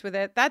experience with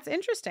it, that's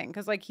interesting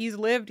because like he's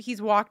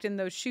walked in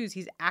those shoes.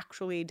 He's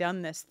actually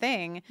done this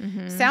thing.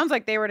 Sounds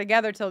like they were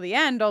together till the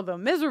end, although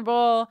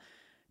miserable.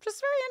 Just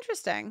very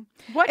interesting.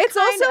 It's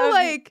also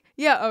like,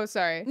 yeah, oh,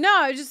 sorry.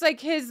 No, it's just like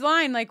his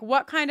line, like,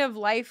 what kind of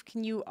life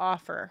can you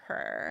offer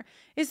her?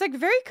 It's like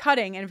very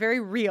cutting and very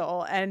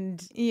real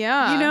and,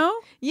 yeah, you know?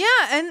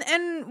 Yeah,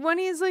 and when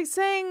he's like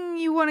saying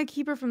you want to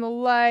keep her from the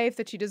life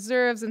that she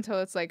deserves until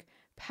it's like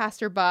passed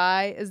her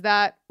by, is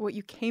that what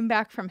you came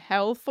back from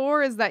hell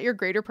for? Is that your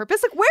greater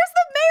purpose? Like, where's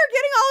the mayor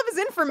getting all of his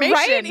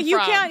information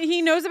from?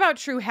 He knows about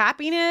true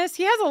happiness.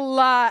 He has a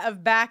lot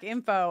of back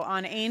info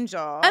on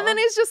Angel. And then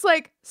he's just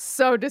like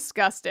so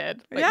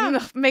disgusted. Like,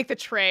 Yeah. make the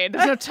trade.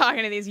 There's no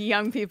talking to these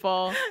young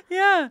people.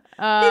 Yeah. He's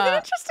an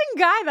interesting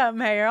guy, that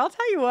mayor. I'll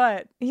tell you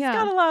what. Yeah. He's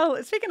got a lot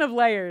of, speaking of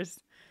layers,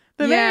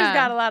 the Yeah. mayor's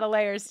got a lot of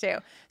layers too.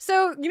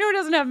 So, you know who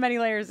doesn't have many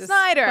layers? Is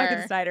Snyder.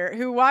 Fucking Snyder,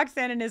 who walks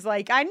in and is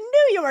like, I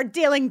knew you were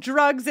dealing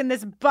drugs in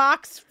this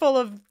box full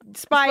of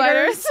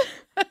spiders.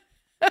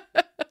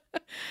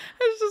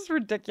 It's just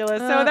ridiculous.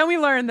 So then we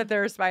learn that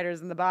there are spiders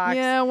in the box.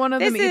 Yeah, one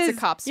of them This eats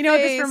a cop's You know what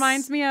this face.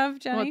 reminds me of,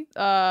 Jenny?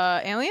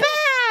 Alien?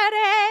 Bad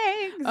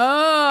eggs.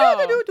 Oh.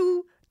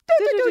 Do-do-do-do.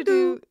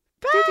 Do-do-do-do.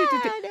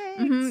 Bad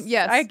eggs. Mhm,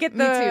 yes, I get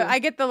me too. I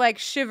get the like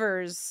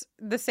shivers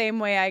the same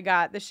way I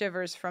got the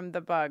shivers from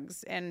the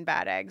bugs and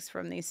bad eggs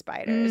from these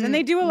spiders. And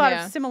they do a lot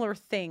yeah. of similar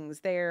things.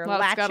 They're A lot of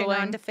latching scuttling.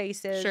 onto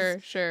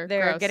faces. Sure.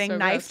 They're Gross, getting so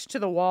knifed gross. to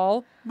the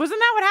wall. Wasn't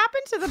that what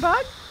happened to the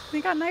bug?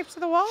 He got knifed to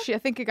the wall? I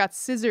think it got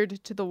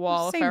scissored to the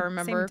wall, if I Same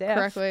remember diff.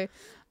 correctly.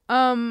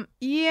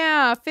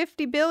 Yeah,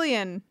 50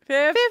 billion.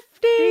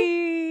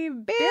 50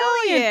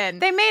 billion.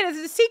 They made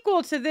a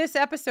sequel to this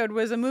episode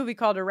was a movie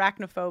called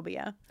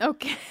Arachnophobia.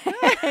 Okay.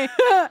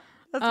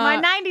 That's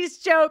my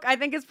 90s joke. I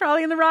think it's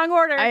probably in the wrong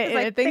order. 'cause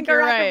I think you're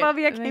right.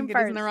 Arachnophobia I came think it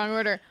first. is in the wrong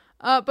order.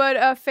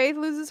 But Faith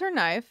loses her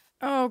knife.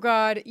 Oh,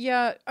 God.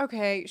 Yeah.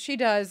 Okay. She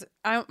does.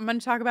 I'm going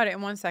to talk about it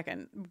in 1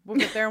 second. We'll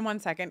get there in 1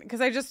 second.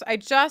 Because I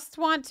just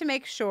want to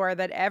make sure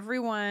that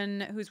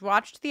everyone who's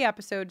watched the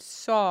episode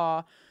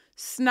saw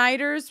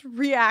Snyder's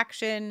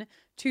reaction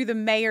to the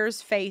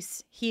mayor's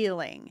face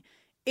healing.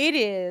 It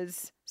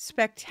is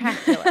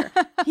spectacular.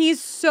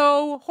 He's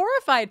so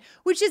horrified,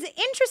 which is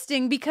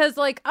interesting because,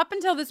 like, up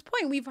until this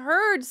point, we've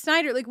heard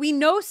Snyder, like, we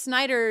know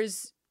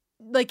Snyder's,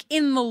 like,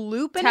 in the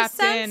loop in Tapped a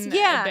sense. in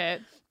Yeah. a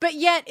bit. But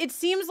yet it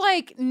seems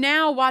like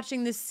now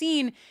watching this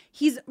scene,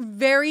 he's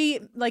very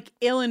like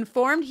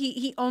ill-informed.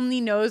 He only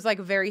knows like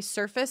very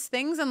surface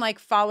things and like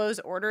follows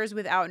orders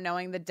without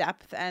knowing the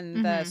depth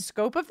and the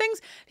scope of things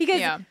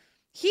because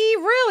he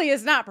really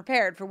is not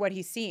prepared for what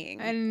he's seeing.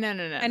 No.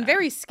 And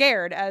very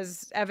scared,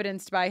 as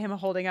evidenced by him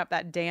holding up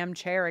that damn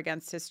chair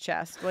against his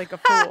chest like a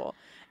fool.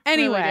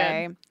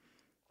 Anyway,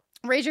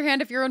 raise your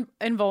hand if you're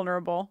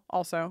invulnerable.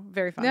 Also,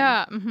 very funny.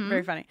 Yeah.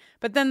 Very funny.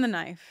 But then the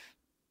knife.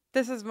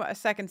 This is a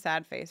second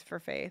sad face for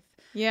Faith.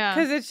 Yeah.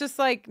 Because it's just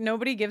like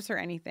nobody gives her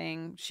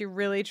anything. She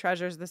really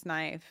treasures this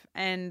knife.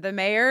 And the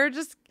mayor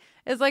just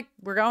is like,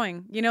 we're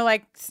going. You know,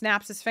 like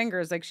snaps his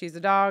fingers like she's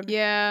a dog.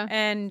 Yeah.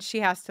 And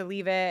she has to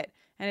leave it.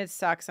 And it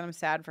sucks. And I'm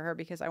sad for her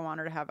because I want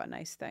her to have a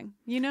nice thing.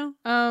 You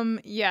know?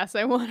 Yes,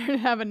 I want her to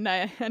have a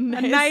nice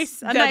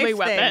deadly knife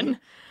weapon. Thing.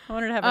 I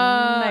want her to have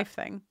a knife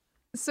thing.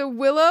 So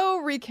Willow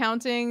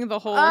recounting the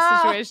whole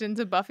situation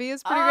to Buffy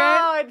is pretty great.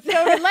 Oh, it's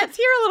so good. Let's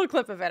hear a little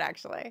clip of it,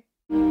 actually.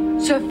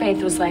 So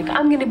Faith was like,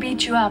 I'm gonna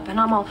beat you up, and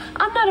I'm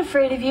not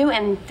afraid of you.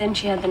 And then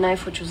she had the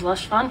knife, which was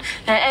less fun.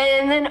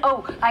 And then,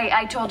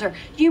 I told her,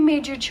 you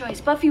made your choice.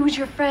 Buffy was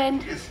your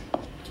friend. Yes.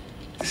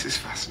 This is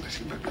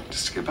fascinating, but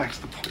just to get back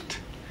to the point.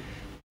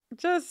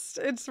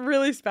 It's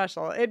really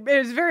special. It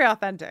is very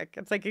authentic.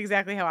 It's like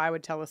exactly how I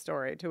would tell a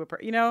story to a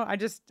person. You know, I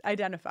just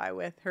identify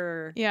with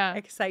her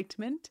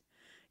excitement.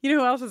 You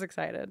know who else is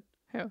excited?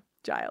 Who?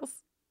 Giles.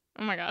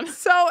 Oh my God.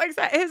 So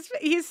excited.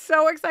 He's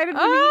so excited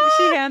when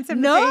she hands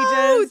him the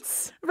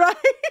pages. Right?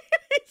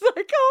 He's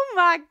like, oh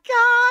my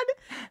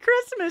God,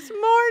 Christmas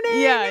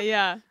morning.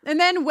 Yeah. And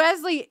then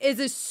Wesley is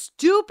a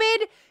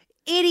stupid,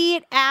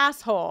 idiot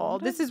asshole.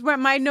 This is where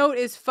my note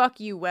is, fuck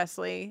you,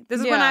 Wesley.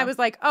 This is when I was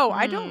like, oh,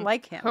 I don't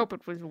like him. Hope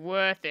it was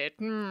worth it.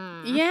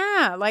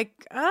 Yeah,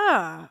 like,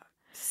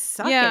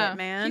 suck it,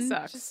 man. He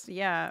sucks. Just,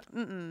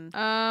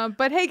 mm-mm.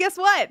 But hey, guess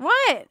what?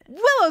 What?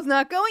 Willow's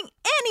not going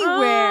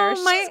anywhere. Oh,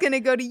 She's gonna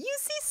go to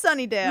UC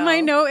Sunnydale. My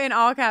note in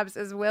all caps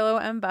is Willow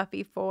and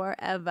Buffy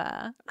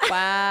forever.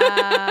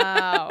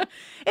 Wow.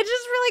 It's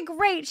just really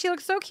great. She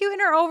looks so cute in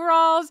her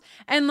overalls.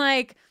 And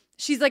like,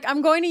 she's like,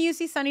 I'm going to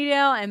UC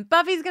Sunnydale and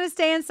Buffy's going to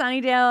stay in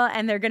Sunnydale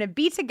and they're going to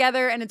be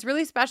together. And it's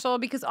really special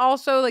because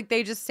also like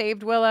they just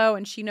saved Willow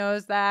and she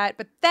knows that.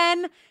 But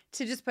then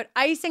to just put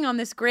icing on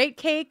this great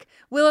cake,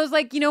 Willow's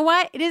like, you know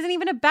what? It isn't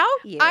even about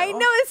you. I know,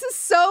 this is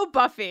so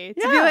Buffy.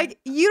 To be like,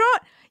 you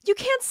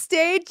can't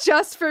stay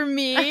just for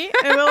me.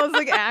 And Willow's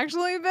like,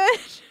 actually,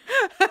 bitch.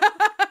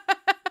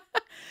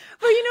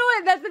 But you know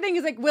what? That's the thing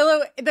is like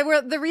Willow,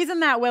 the reason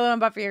that Willow and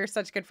Buffy are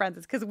such good friends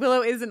is because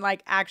Willow isn't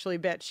like actually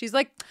bitch. She's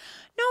like,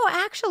 no,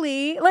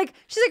 actually, like,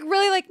 she's like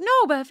really like,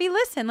 no, Buffy,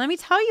 listen, let me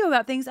tell you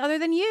about things other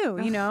than you,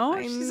 you know?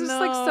 She's just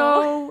like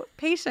so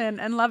patient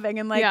and loving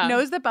and like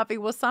knows that Buffy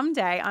will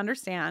someday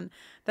understand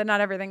that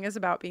not everything is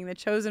about being the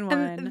chosen one.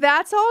 And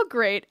that's all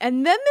great.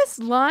 And then this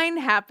line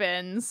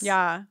happens.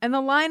 Yeah. And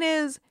the line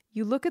is,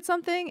 you look at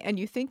something and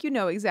you think you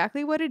know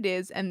exactly what it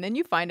is, and then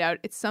you find out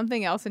it's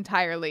something else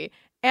entirely.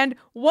 And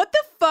what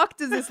the fuck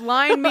does this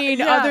line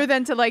mean other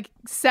than to like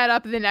set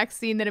up the next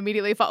scene that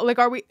immediately follows?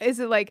 Like, is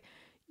it like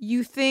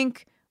you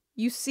think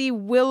you see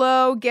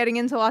Willow getting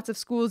into lots of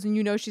schools and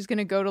you know she's going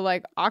to go to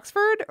like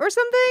Oxford or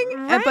something?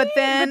 Right. But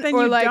then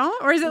or you like,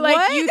 don't? Or is it like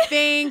What? you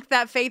think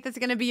that Faith is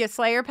going to be a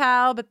Slayer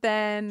pal, but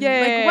then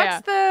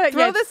what's the...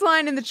 Throw this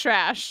line in the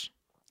trash.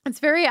 It's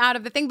very out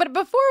of the thing. But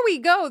before we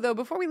go, though,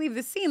 before we leave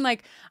the scene,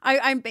 like,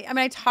 I mean,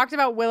 I talked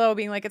about Willow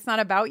being like, it's not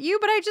about you,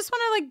 but I just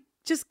want to, like,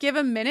 just give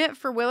a minute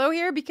for Willow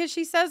here because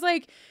she says,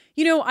 like,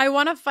 you know, I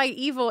want to fight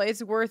evil.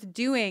 It's worth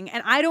doing.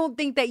 And I don't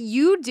think that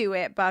you do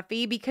it,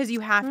 Buffy, because you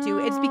have to.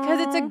 It's because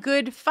it's a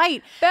good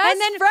fight. Best and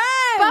then friends.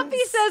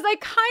 Buffy says, I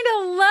kind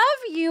of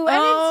love you. And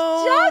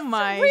it's just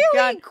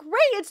really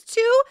great. It's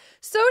two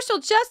social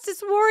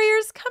justice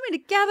warriors coming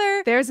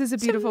together. Theirs is a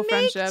beautiful to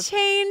make friendship.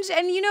 Change.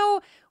 And, you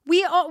know,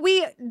 we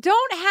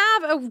don't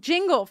have a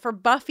jingle for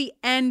Buffy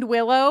and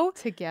Willow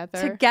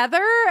together.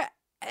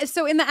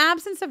 So in the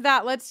absence of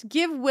that, let's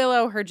give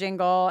Willow her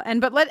jingle.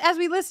 As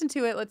we listen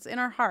to it, let's in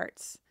our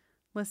hearts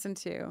listen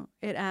to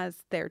it as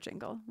their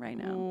jingle right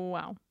now.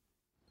 Wow.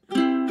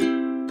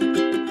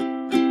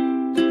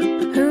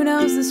 Who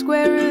knows the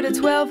square root of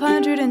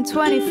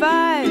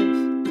 1225?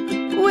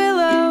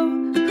 Willow,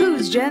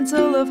 who's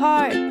gentle of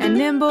heart and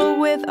nimble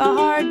with a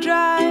hard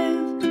drive.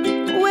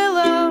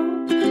 Willow,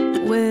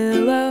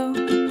 Willow,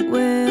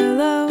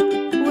 Willow,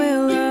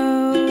 Willow.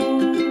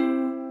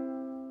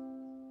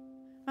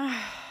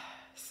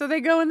 So they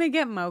go and they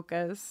get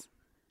mochas,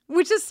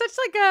 which is such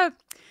like a,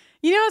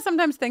 You know,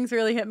 sometimes things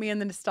really hit me in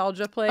the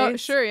nostalgia place. Oh,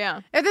 sure,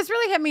 yeah. This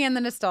really hit me in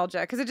the nostalgia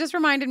because it just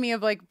reminded me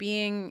of like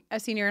being a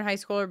senior in high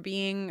school or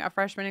being a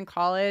freshman in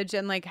college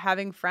and like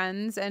having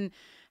friends and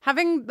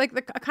having like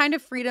a kind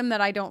of freedom that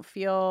I don't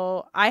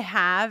feel I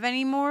have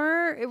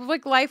anymore. It was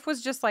like life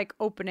was just like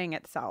opening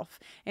itself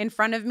in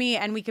front of me,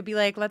 and we could be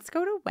like, let's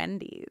go to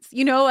Wendy's,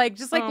 you know, like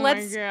just like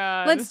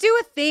let's do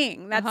a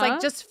thing that's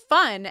like just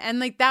fun, and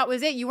like that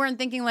was it. You weren't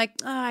thinking like,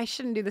 oh, I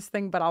shouldn't do this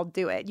thing, but I'll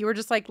do it. You were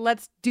just like,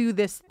 let's do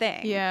this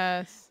thing.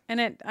 Yes.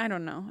 And I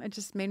don't know, it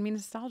just made me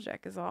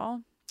nostalgic is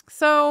all.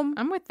 So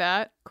I'm with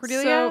that.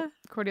 Cordelia?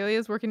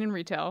 Cordelia's working in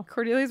retail.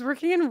 Cordelia's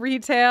working in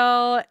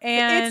retail,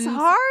 and it's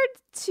hard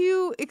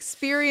to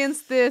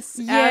experience this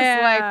as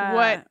like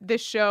what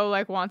this show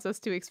like wants us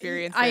to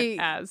experience it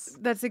as.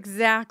 That's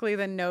exactly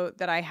the note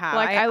that I have.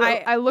 Like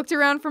I looked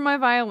around for my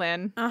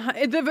violin.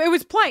 It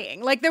was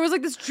playing. Like there was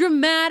like this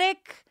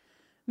dramatic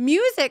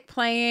music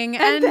playing,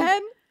 and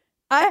then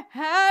I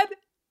had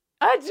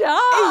a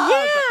job.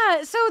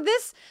 Yeah. So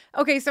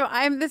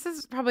this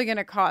is probably going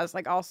to cause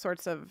like all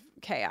sorts of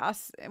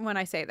chaos when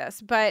I say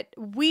this, but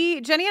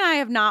Jenny and I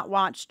have not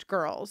watched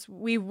Girls.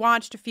 We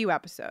watched a few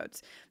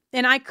episodes,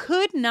 and I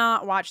could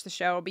not watch the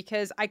show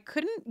because I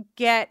couldn't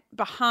get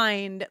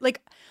behind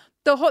like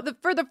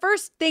the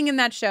first thing in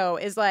that show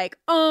is like,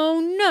 oh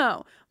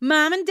no,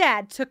 mom and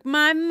dad took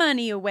my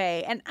money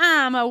away and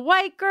I'm a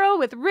white girl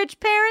with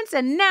rich parents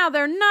and now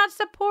they're not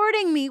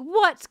supporting me.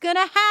 What's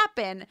gonna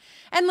happen?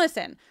 And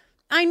listen,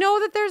 I know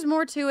that there's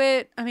more to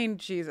it. I mean,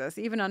 Jesus,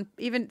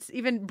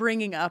 even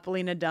bringing up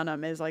Lena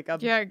Dunham is like a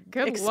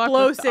good explosive.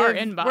 Luck with our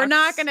inbox. We're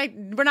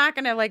not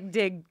gonna like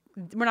dig.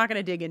 We're not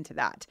gonna dig into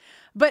that.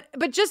 But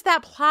just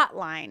that plot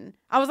line,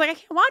 I was like, I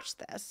can't watch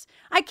this.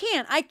 I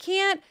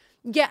can't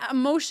get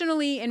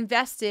emotionally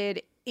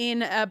invested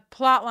in a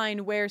plot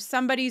line where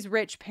somebody's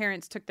rich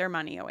parents took their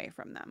money away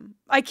from them.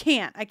 I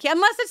can't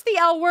unless it's the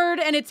L word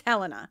and it's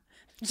Helena.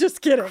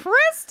 Just kidding.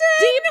 Kristen!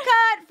 Deep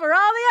cut for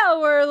all the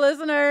L word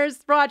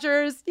listeners,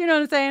 watchers. You know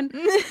what I'm saying?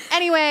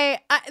 Anyway,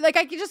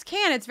 I just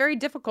can't. It's very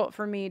difficult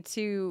for me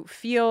to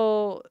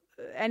feel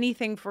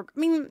anything for, I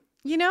mean,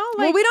 you know?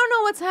 Like, well, we don't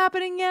know what's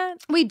happening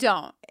yet. We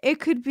don't. It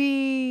could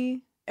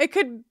be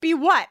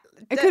what?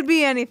 It could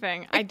be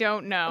anything. I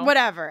don't know.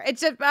 Whatever. It's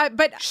just,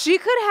 but she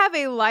could have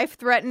a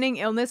life-threatening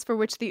illness for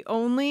which the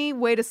only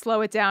way to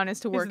slow it down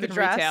is to work in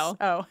retail.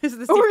 Oh, is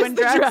the sequin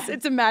dress?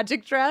 It's a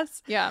magic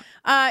dress. Yeah.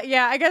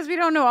 Yeah. I guess we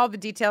don't know all the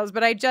details,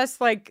 but I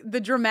just like the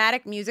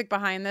dramatic music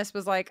behind this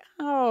was like,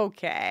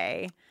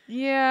 okay,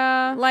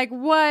 yeah, like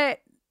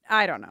what?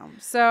 I don't know.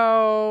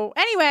 So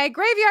anyway,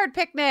 Graveyard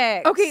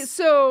Picnic. Okay,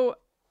 so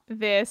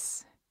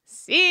this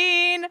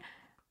scene,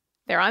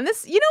 they're on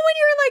this. You know when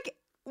you're like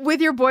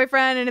with your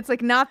boyfriend and it's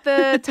like not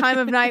the time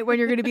of night when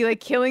you're going to be like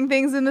killing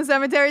things in the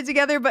cemetery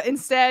together, but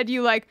instead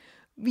you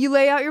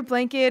lay out your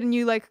blanket and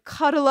you like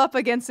cuddle up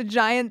against a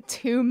giant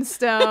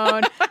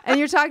tombstone and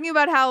you're talking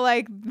about how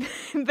like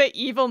the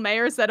evil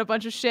mayor said a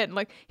bunch of shit and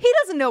like he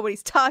doesn't know what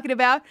he's talking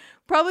about.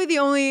 Probably the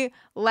only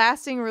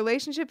lasting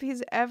relationship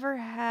he's ever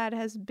had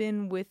has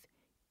been with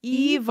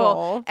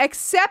evil.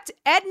 Except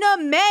Edna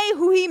May,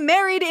 who he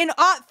married in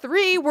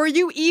 '03. Were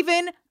you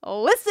even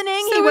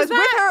listening? So he was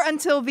with her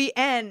until the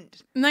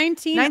end.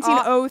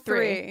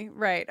 1903.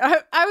 Right.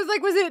 I was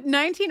like, was it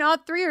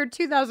 1903 or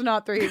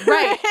 2003?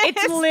 Right.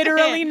 It's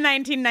literally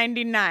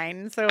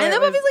 1999. So and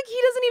then Buffy's like,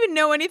 he doesn't even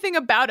know anything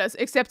about us,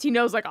 except he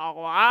knows like a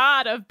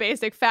lot of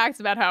basic facts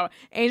about how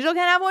Angel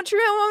can't have one true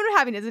moment of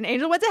happiness, and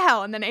Angel went to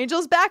hell, and then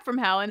Angel's back from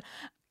hell, and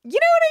you know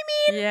what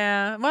I mean?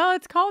 Yeah. Well,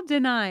 it's called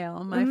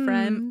denial, my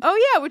friend.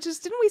 Oh, yeah. Which is,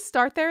 didn't we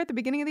start there at the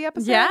beginning of the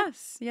episode?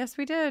 Yes,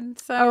 we did.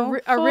 So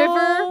a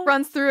river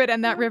runs through it,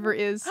 and that river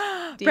is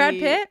Brad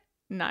Pitt?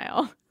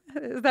 Nile.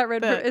 Is that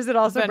Red? Is it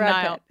also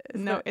Brad Nile. Pitt?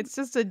 No, it's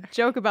just a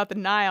joke about the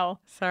Nile.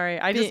 Sorry,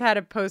 I just had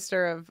a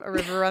poster of a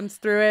river runs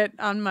through it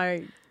on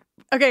my.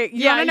 Okay,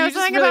 you want to know you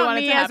something really about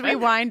me as we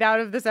wind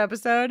out of this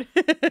episode?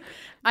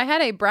 I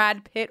had a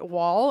Brad Pitt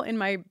wall in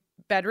my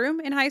bedroom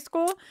in high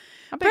school.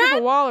 How big of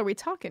a wall are we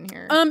talking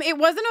here? It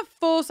wasn't a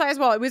full size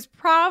wall. It was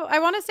I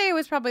want to say it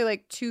was probably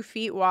like 2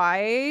 feet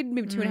wide,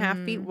 maybe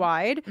 2.5 feet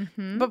wide,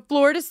 but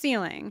floor to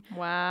ceiling.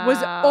 Wow.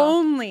 Was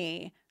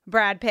only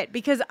Brad Pitt,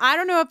 because I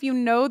don't know if you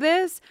know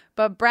this,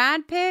 but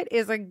Brad Pitt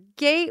is a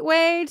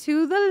gateway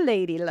to the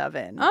lady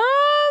lovin'.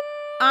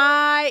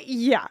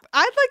 Yeah.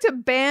 I'd like to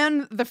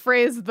ban the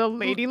phrase "the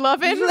lady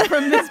lovin'"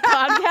 from this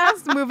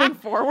podcast moving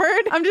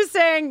forward. I'm just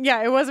saying,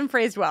 yeah, it wasn't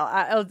phrased well.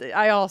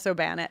 I also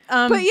ban it.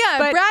 But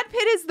Brad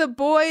Pitt is the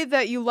boy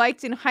that you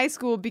liked in high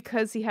school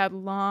because he had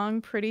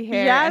long, pretty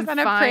hair, yes, and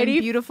a fine, pretty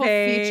beautiful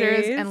face.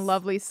 features and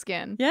lovely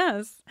skin.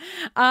 Yes.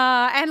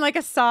 And like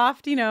a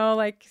soft,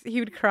 like he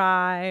would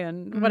cry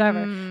and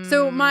whatever.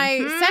 So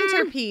my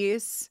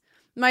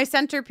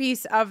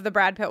centerpiece of the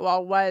Brad Pitt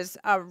wall was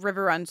a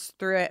River Runs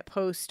Through It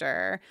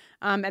poster.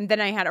 And then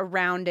I had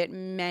around it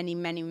many,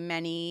 many,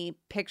 many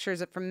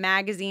pictures from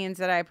magazines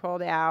that I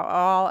pulled out,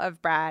 all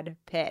of Brad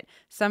Pitt,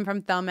 some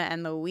from Thelma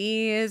and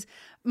Louise.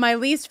 My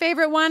least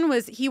favorite one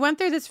was he went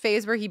through this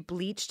phase where he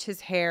bleached his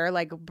hair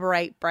like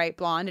bright, bright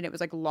blonde, and it was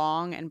like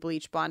long and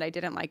bleach blonde. I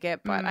didn't like it,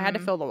 but I had to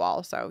fill the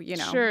wall. So, you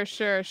know.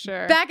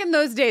 Sure. Back in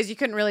those days, you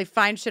couldn't really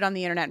find shit on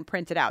the internet and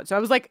print it out. So I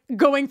was like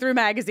going through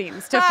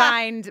magazines to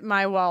find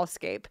my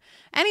wallscape.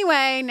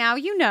 Anyway, now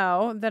you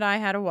know that I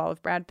had a wall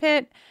of Brad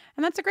Pitt.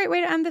 And that's a great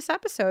way to end this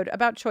episode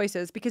about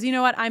choices, because you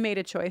know what? I made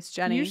a choice,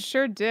 Jenny. You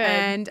sure did.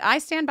 And I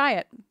stand by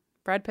it.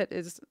 Brad Pitt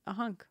is a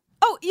hunk.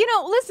 Oh, you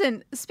know,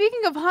 listen,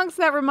 speaking of hunks,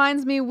 that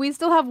reminds me, we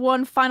still have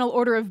one final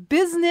order of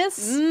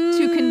business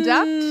to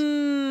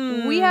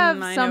conduct. We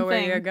have I something know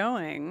where you're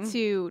going.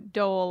 to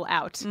dole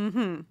out.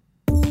 Sexual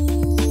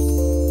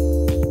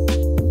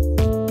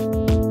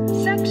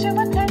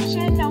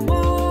Attention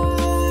Award.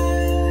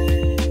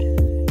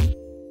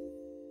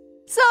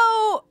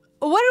 So,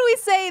 what did we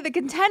say? The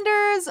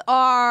contenders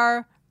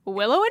are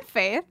Willow and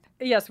Faith.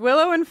 Yes,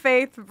 Willow and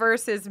Faith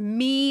versus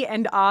me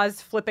and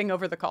Oz flipping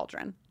over the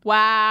cauldron.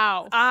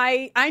 Wow.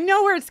 I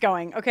know where it's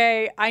going,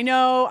 okay? I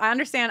know, I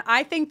understand.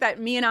 I think that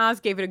me and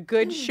Oz gave it a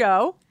good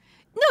show.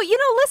 No, you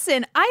know,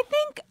 listen, I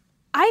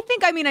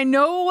mean, I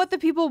know what the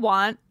people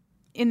want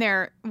in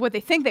their, what they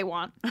think they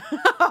want.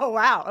 Oh,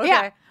 wow. Okay.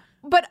 Yeah.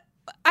 But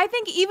I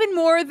think even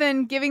more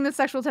than giving the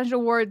Sexual Attention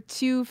Award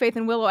to Faith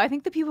and Willow, I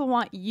think the people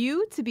want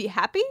you to be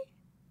happy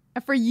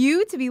and for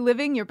you to be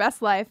living your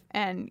best life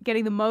and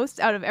getting the most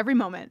out of every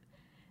moment.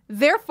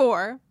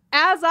 Therefore,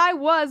 as I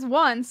was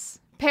once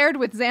paired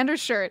with Xander's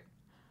shirt,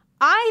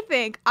 I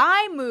think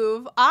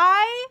the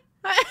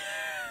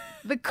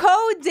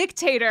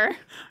co-dictator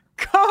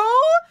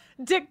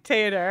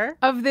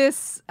of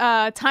this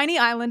tiny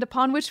island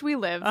upon which we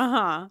live,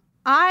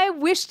 I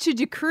wish to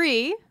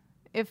decree,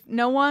 if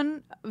no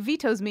one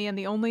vetoes me, and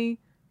the only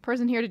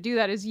person here to do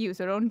that is you,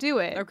 so don't do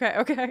it.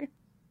 Okay.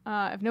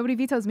 If nobody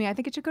vetoes me, I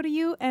think it should go to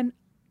you and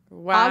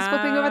Wow. Oz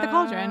flipping over the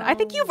cauldron. I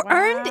think you've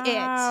earned it.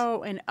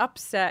 Wow, an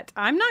upset.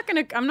 I'm not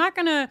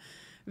gonna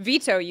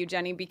veto you,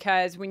 Jenny,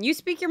 because when you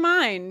speak your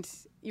mind,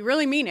 you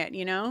really mean it,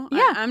 you know?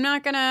 Yeah. I'm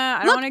not gonna, I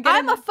Look, don't want to get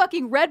I'm a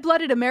fucking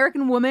red-blooded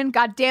American woman.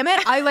 God damn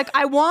it.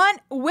 I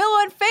want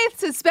Willow and Faith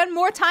to spend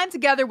more time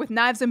together with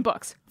knives and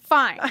books.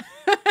 Fine.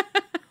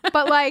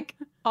 But like,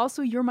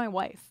 also you're my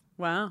wife.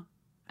 Wow.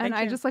 And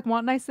I just like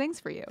want nice things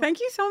for you. Thank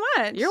you so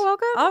much. You're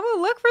welcome. I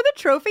will look for the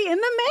trophy in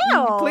the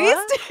mail. Please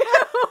do.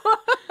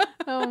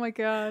 Oh my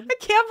God. I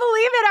can't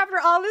believe it. After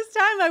all this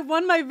time, I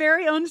won my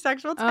very own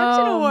Sexual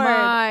Attention Award. Oh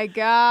my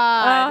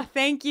God.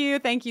 Thank you.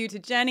 Thank you to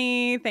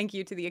Jenny. Thank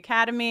you to the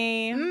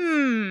Academy.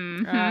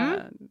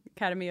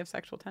 Academy of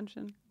Sexual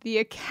Tension. The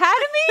Academy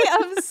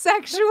of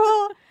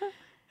Sexual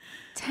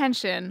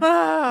Tension.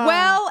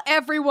 Well,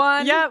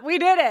 everyone. Yeah, we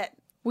did it.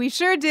 We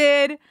sure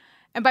did.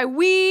 And by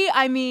we,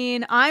 I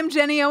mean I'm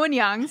Jenny Owen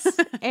Youngs.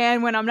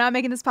 And when I'm not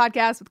making this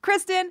podcast with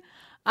Kristen,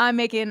 I'm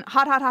making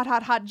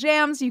hot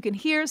jams. You can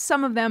hear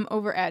some of them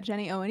over at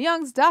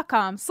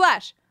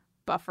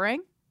jennyowenyoungs.com/buffering.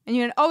 And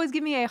you can always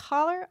give me a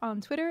holler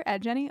on Twitter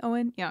at Jenny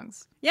Owen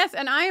Youngs. Yes,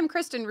 and I am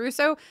Kristen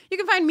Russo. You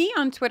can find me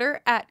on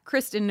Twitter at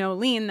Kristen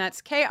Noeline.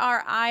 That's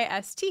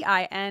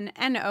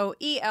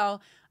KristinnOeline.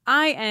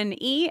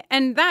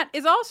 And that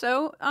is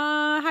also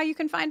how you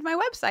can find my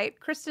website,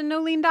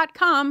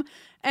 KristenNoeline.com.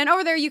 And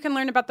over there, you can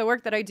learn about the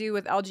work that I do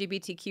with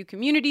LGBTQ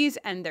communities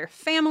and their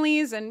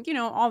families and, you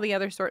know, all the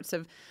other sorts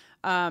of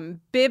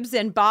bibs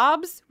and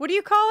bobs. What do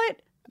you call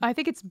it? I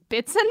think it's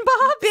bits and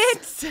bobs.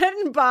 Bits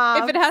and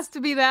bobs. If it has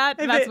to be that,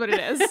 that's what it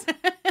is.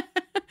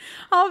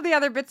 All of the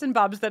other bits and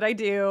bobs that I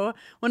do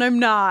when I'm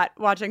not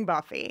watching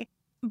Buffy.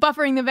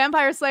 Buffering the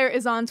Vampire Slayer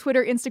is on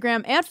Twitter,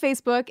 Instagram, and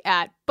Facebook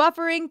at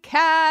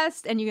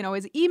BufferingCast. And you can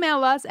always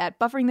email us at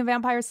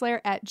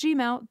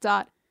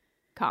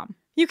bufferingthevampireslayer@gmail.com.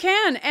 You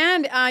can,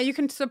 and you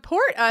can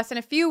support us in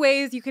a few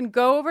ways. You can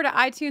go over to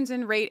iTunes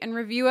and rate and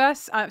review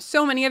us.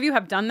 So many of you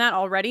have done that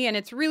already, and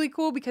it's really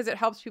cool because it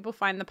helps people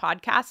find the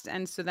podcast.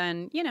 And so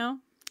then, you know,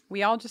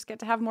 we all just get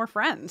to have more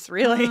friends,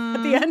 really,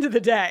 at the end of the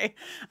day.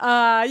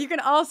 You can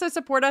also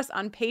support us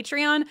on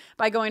Patreon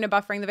by going to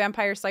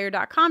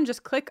bufferingthevampireslayer.com.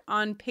 Just click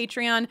on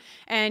Patreon,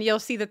 and you'll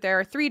see that there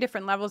are 3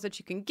 different levels that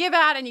you can give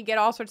at, and you get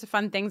all sorts of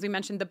fun things. We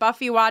mentioned the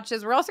Buffy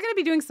watches. We're also going to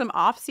be doing some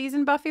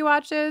off-season Buffy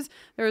watches.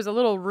 There was a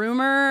little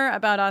rumor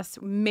about us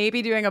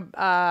maybe doing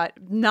a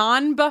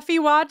non-Buffy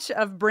watch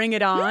of Bring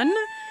It On.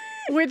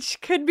 Which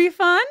could be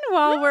fun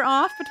while we're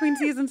off between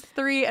seasons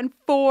 3 and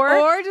 4.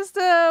 Or just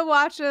a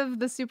watch of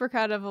the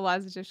supercut of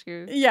Eliza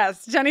Dushku.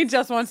 Yes, Jenny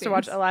just wants to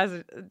watch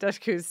Eliza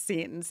Dushku's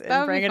scenes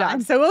and Bring It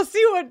On. So we'll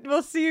see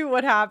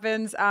what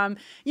happens.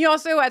 You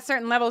also at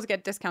certain levels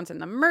get discounts in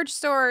the merch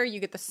store. You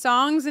get the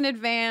songs in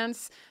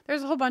advance.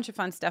 There's a whole bunch of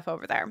fun stuff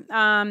over there.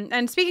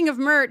 And speaking of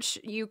merch,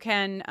 you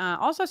can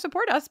also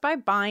support us by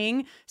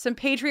buying some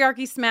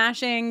patriarchy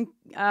smashing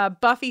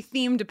Buffy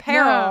themed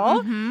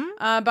apparel.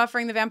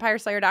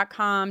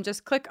 Bufferingthevampireslayer.com.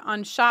 Just click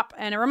on shop,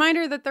 and a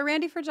reminder that the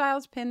Randy for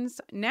Giles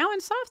pins, now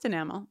in soft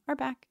enamel, are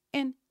back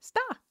in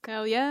stock.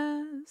 Hell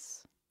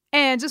yes.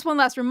 And just one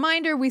last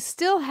reminder, we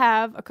still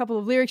have a couple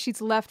of lyric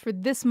sheets left for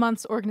this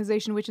month's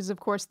organization, which is,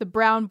 of course, the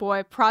Brown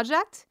Boy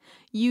Project.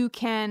 You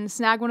can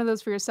snag one of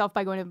those for yourself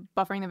by going to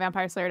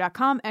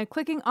bufferingthevampireslayer.com and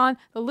clicking on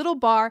the little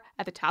bar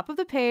at the top of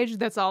the page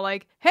that's all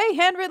like, hey,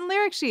 handwritten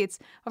lyric sheets,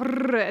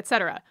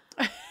 etc.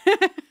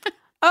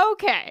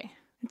 Okay.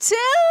 Till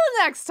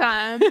next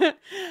time.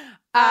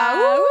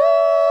 Woo!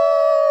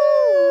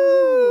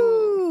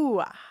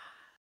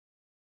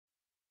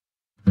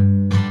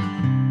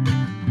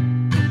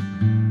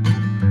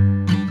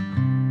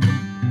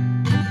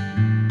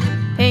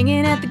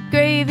 Hanging at the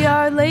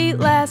graveyard late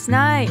last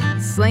night,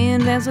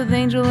 slaying dance with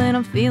Angel and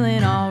I'm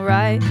feeling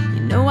alright.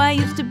 You know I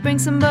used to bring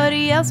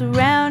somebody else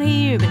around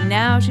here, but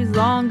now she's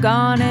long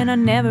gone and I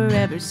never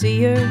ever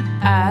see her.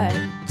 I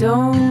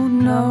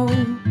don't know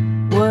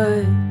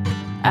what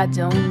I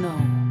don't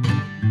know.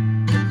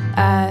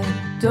 I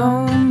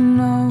don't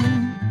know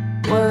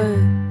what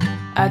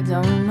I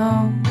don't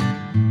know.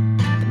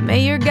 The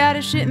mayor got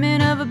a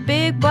shipment of a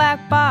big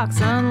black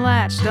box,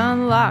 unlatched,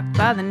 unlocked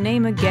by the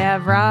name of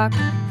Gavrock,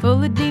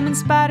 full of demon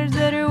spiders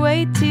that are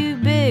way too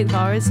big.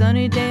 For his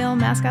Sunnydale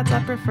mascots,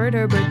 I preferred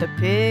Herbert the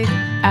pig.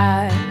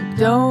 I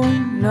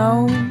don't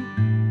know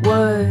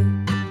what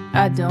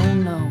I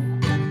don't know.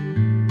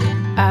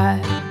 I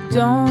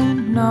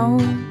don't know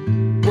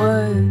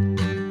what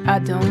I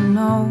don't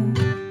know.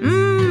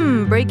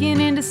 Breaking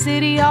into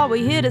City Hall,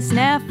 we hit a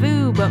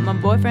snafu, but my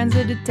boyfriend's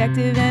a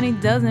detective and he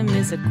doesn't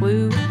miss a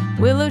clue.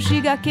 Willow,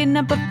 she got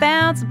kidnapped but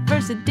found some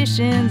first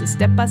editions,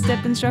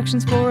 step-by-step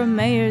instructions for a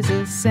mayor's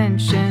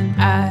ascension.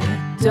 I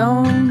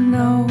don't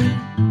know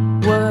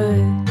what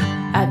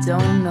I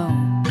don't know.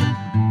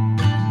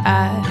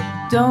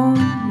 I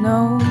don't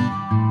know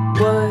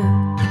what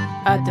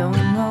I don't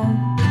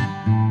know.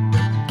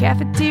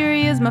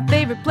 Cafeteria's my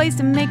favorite place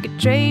to make a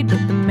trade,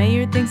 but the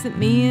mayor thinks that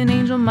me and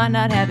Angel might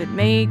not have it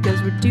made,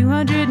 cause we're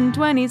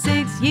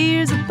 226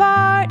 years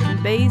apart,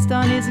 and based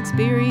on his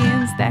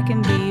experience that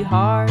can be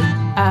hard.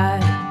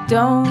 I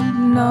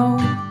don't know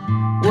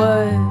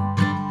what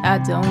I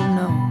don't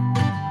know.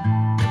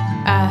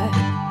 I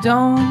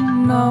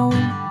don't know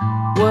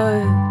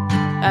what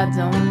I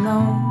don't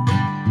know.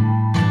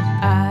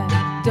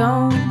 I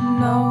don't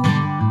know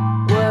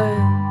what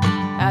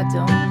I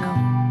don't know.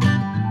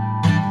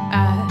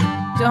 I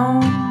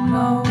don't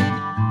know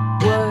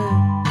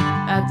what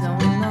I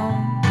don't know. I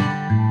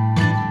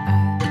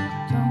don't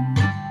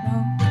know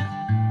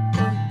what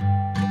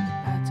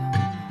I don't know.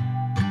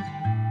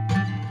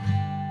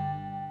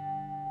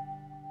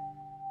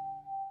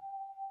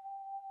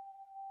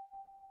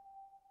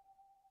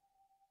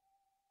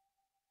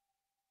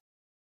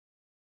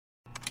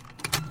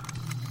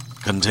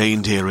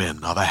 Contained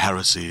herein are the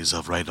heresies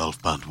of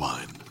Radolf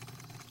Burntwine,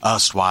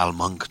 erstwhile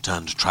monk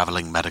turned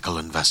traveling medical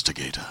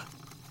investigator.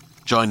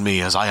 Join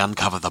me as I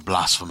uncover the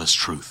blasphemous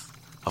truth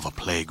of a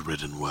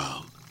plague-ridden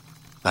world,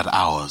 that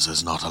ours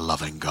is not a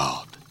loving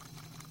God,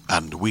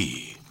 and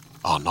we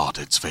are not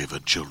its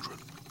favored children.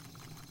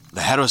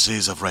 The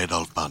Heresies of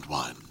Radolf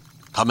Burntwine,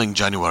 coming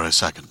January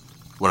 2nd,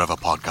 wherever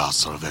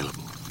podcasts are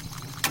available.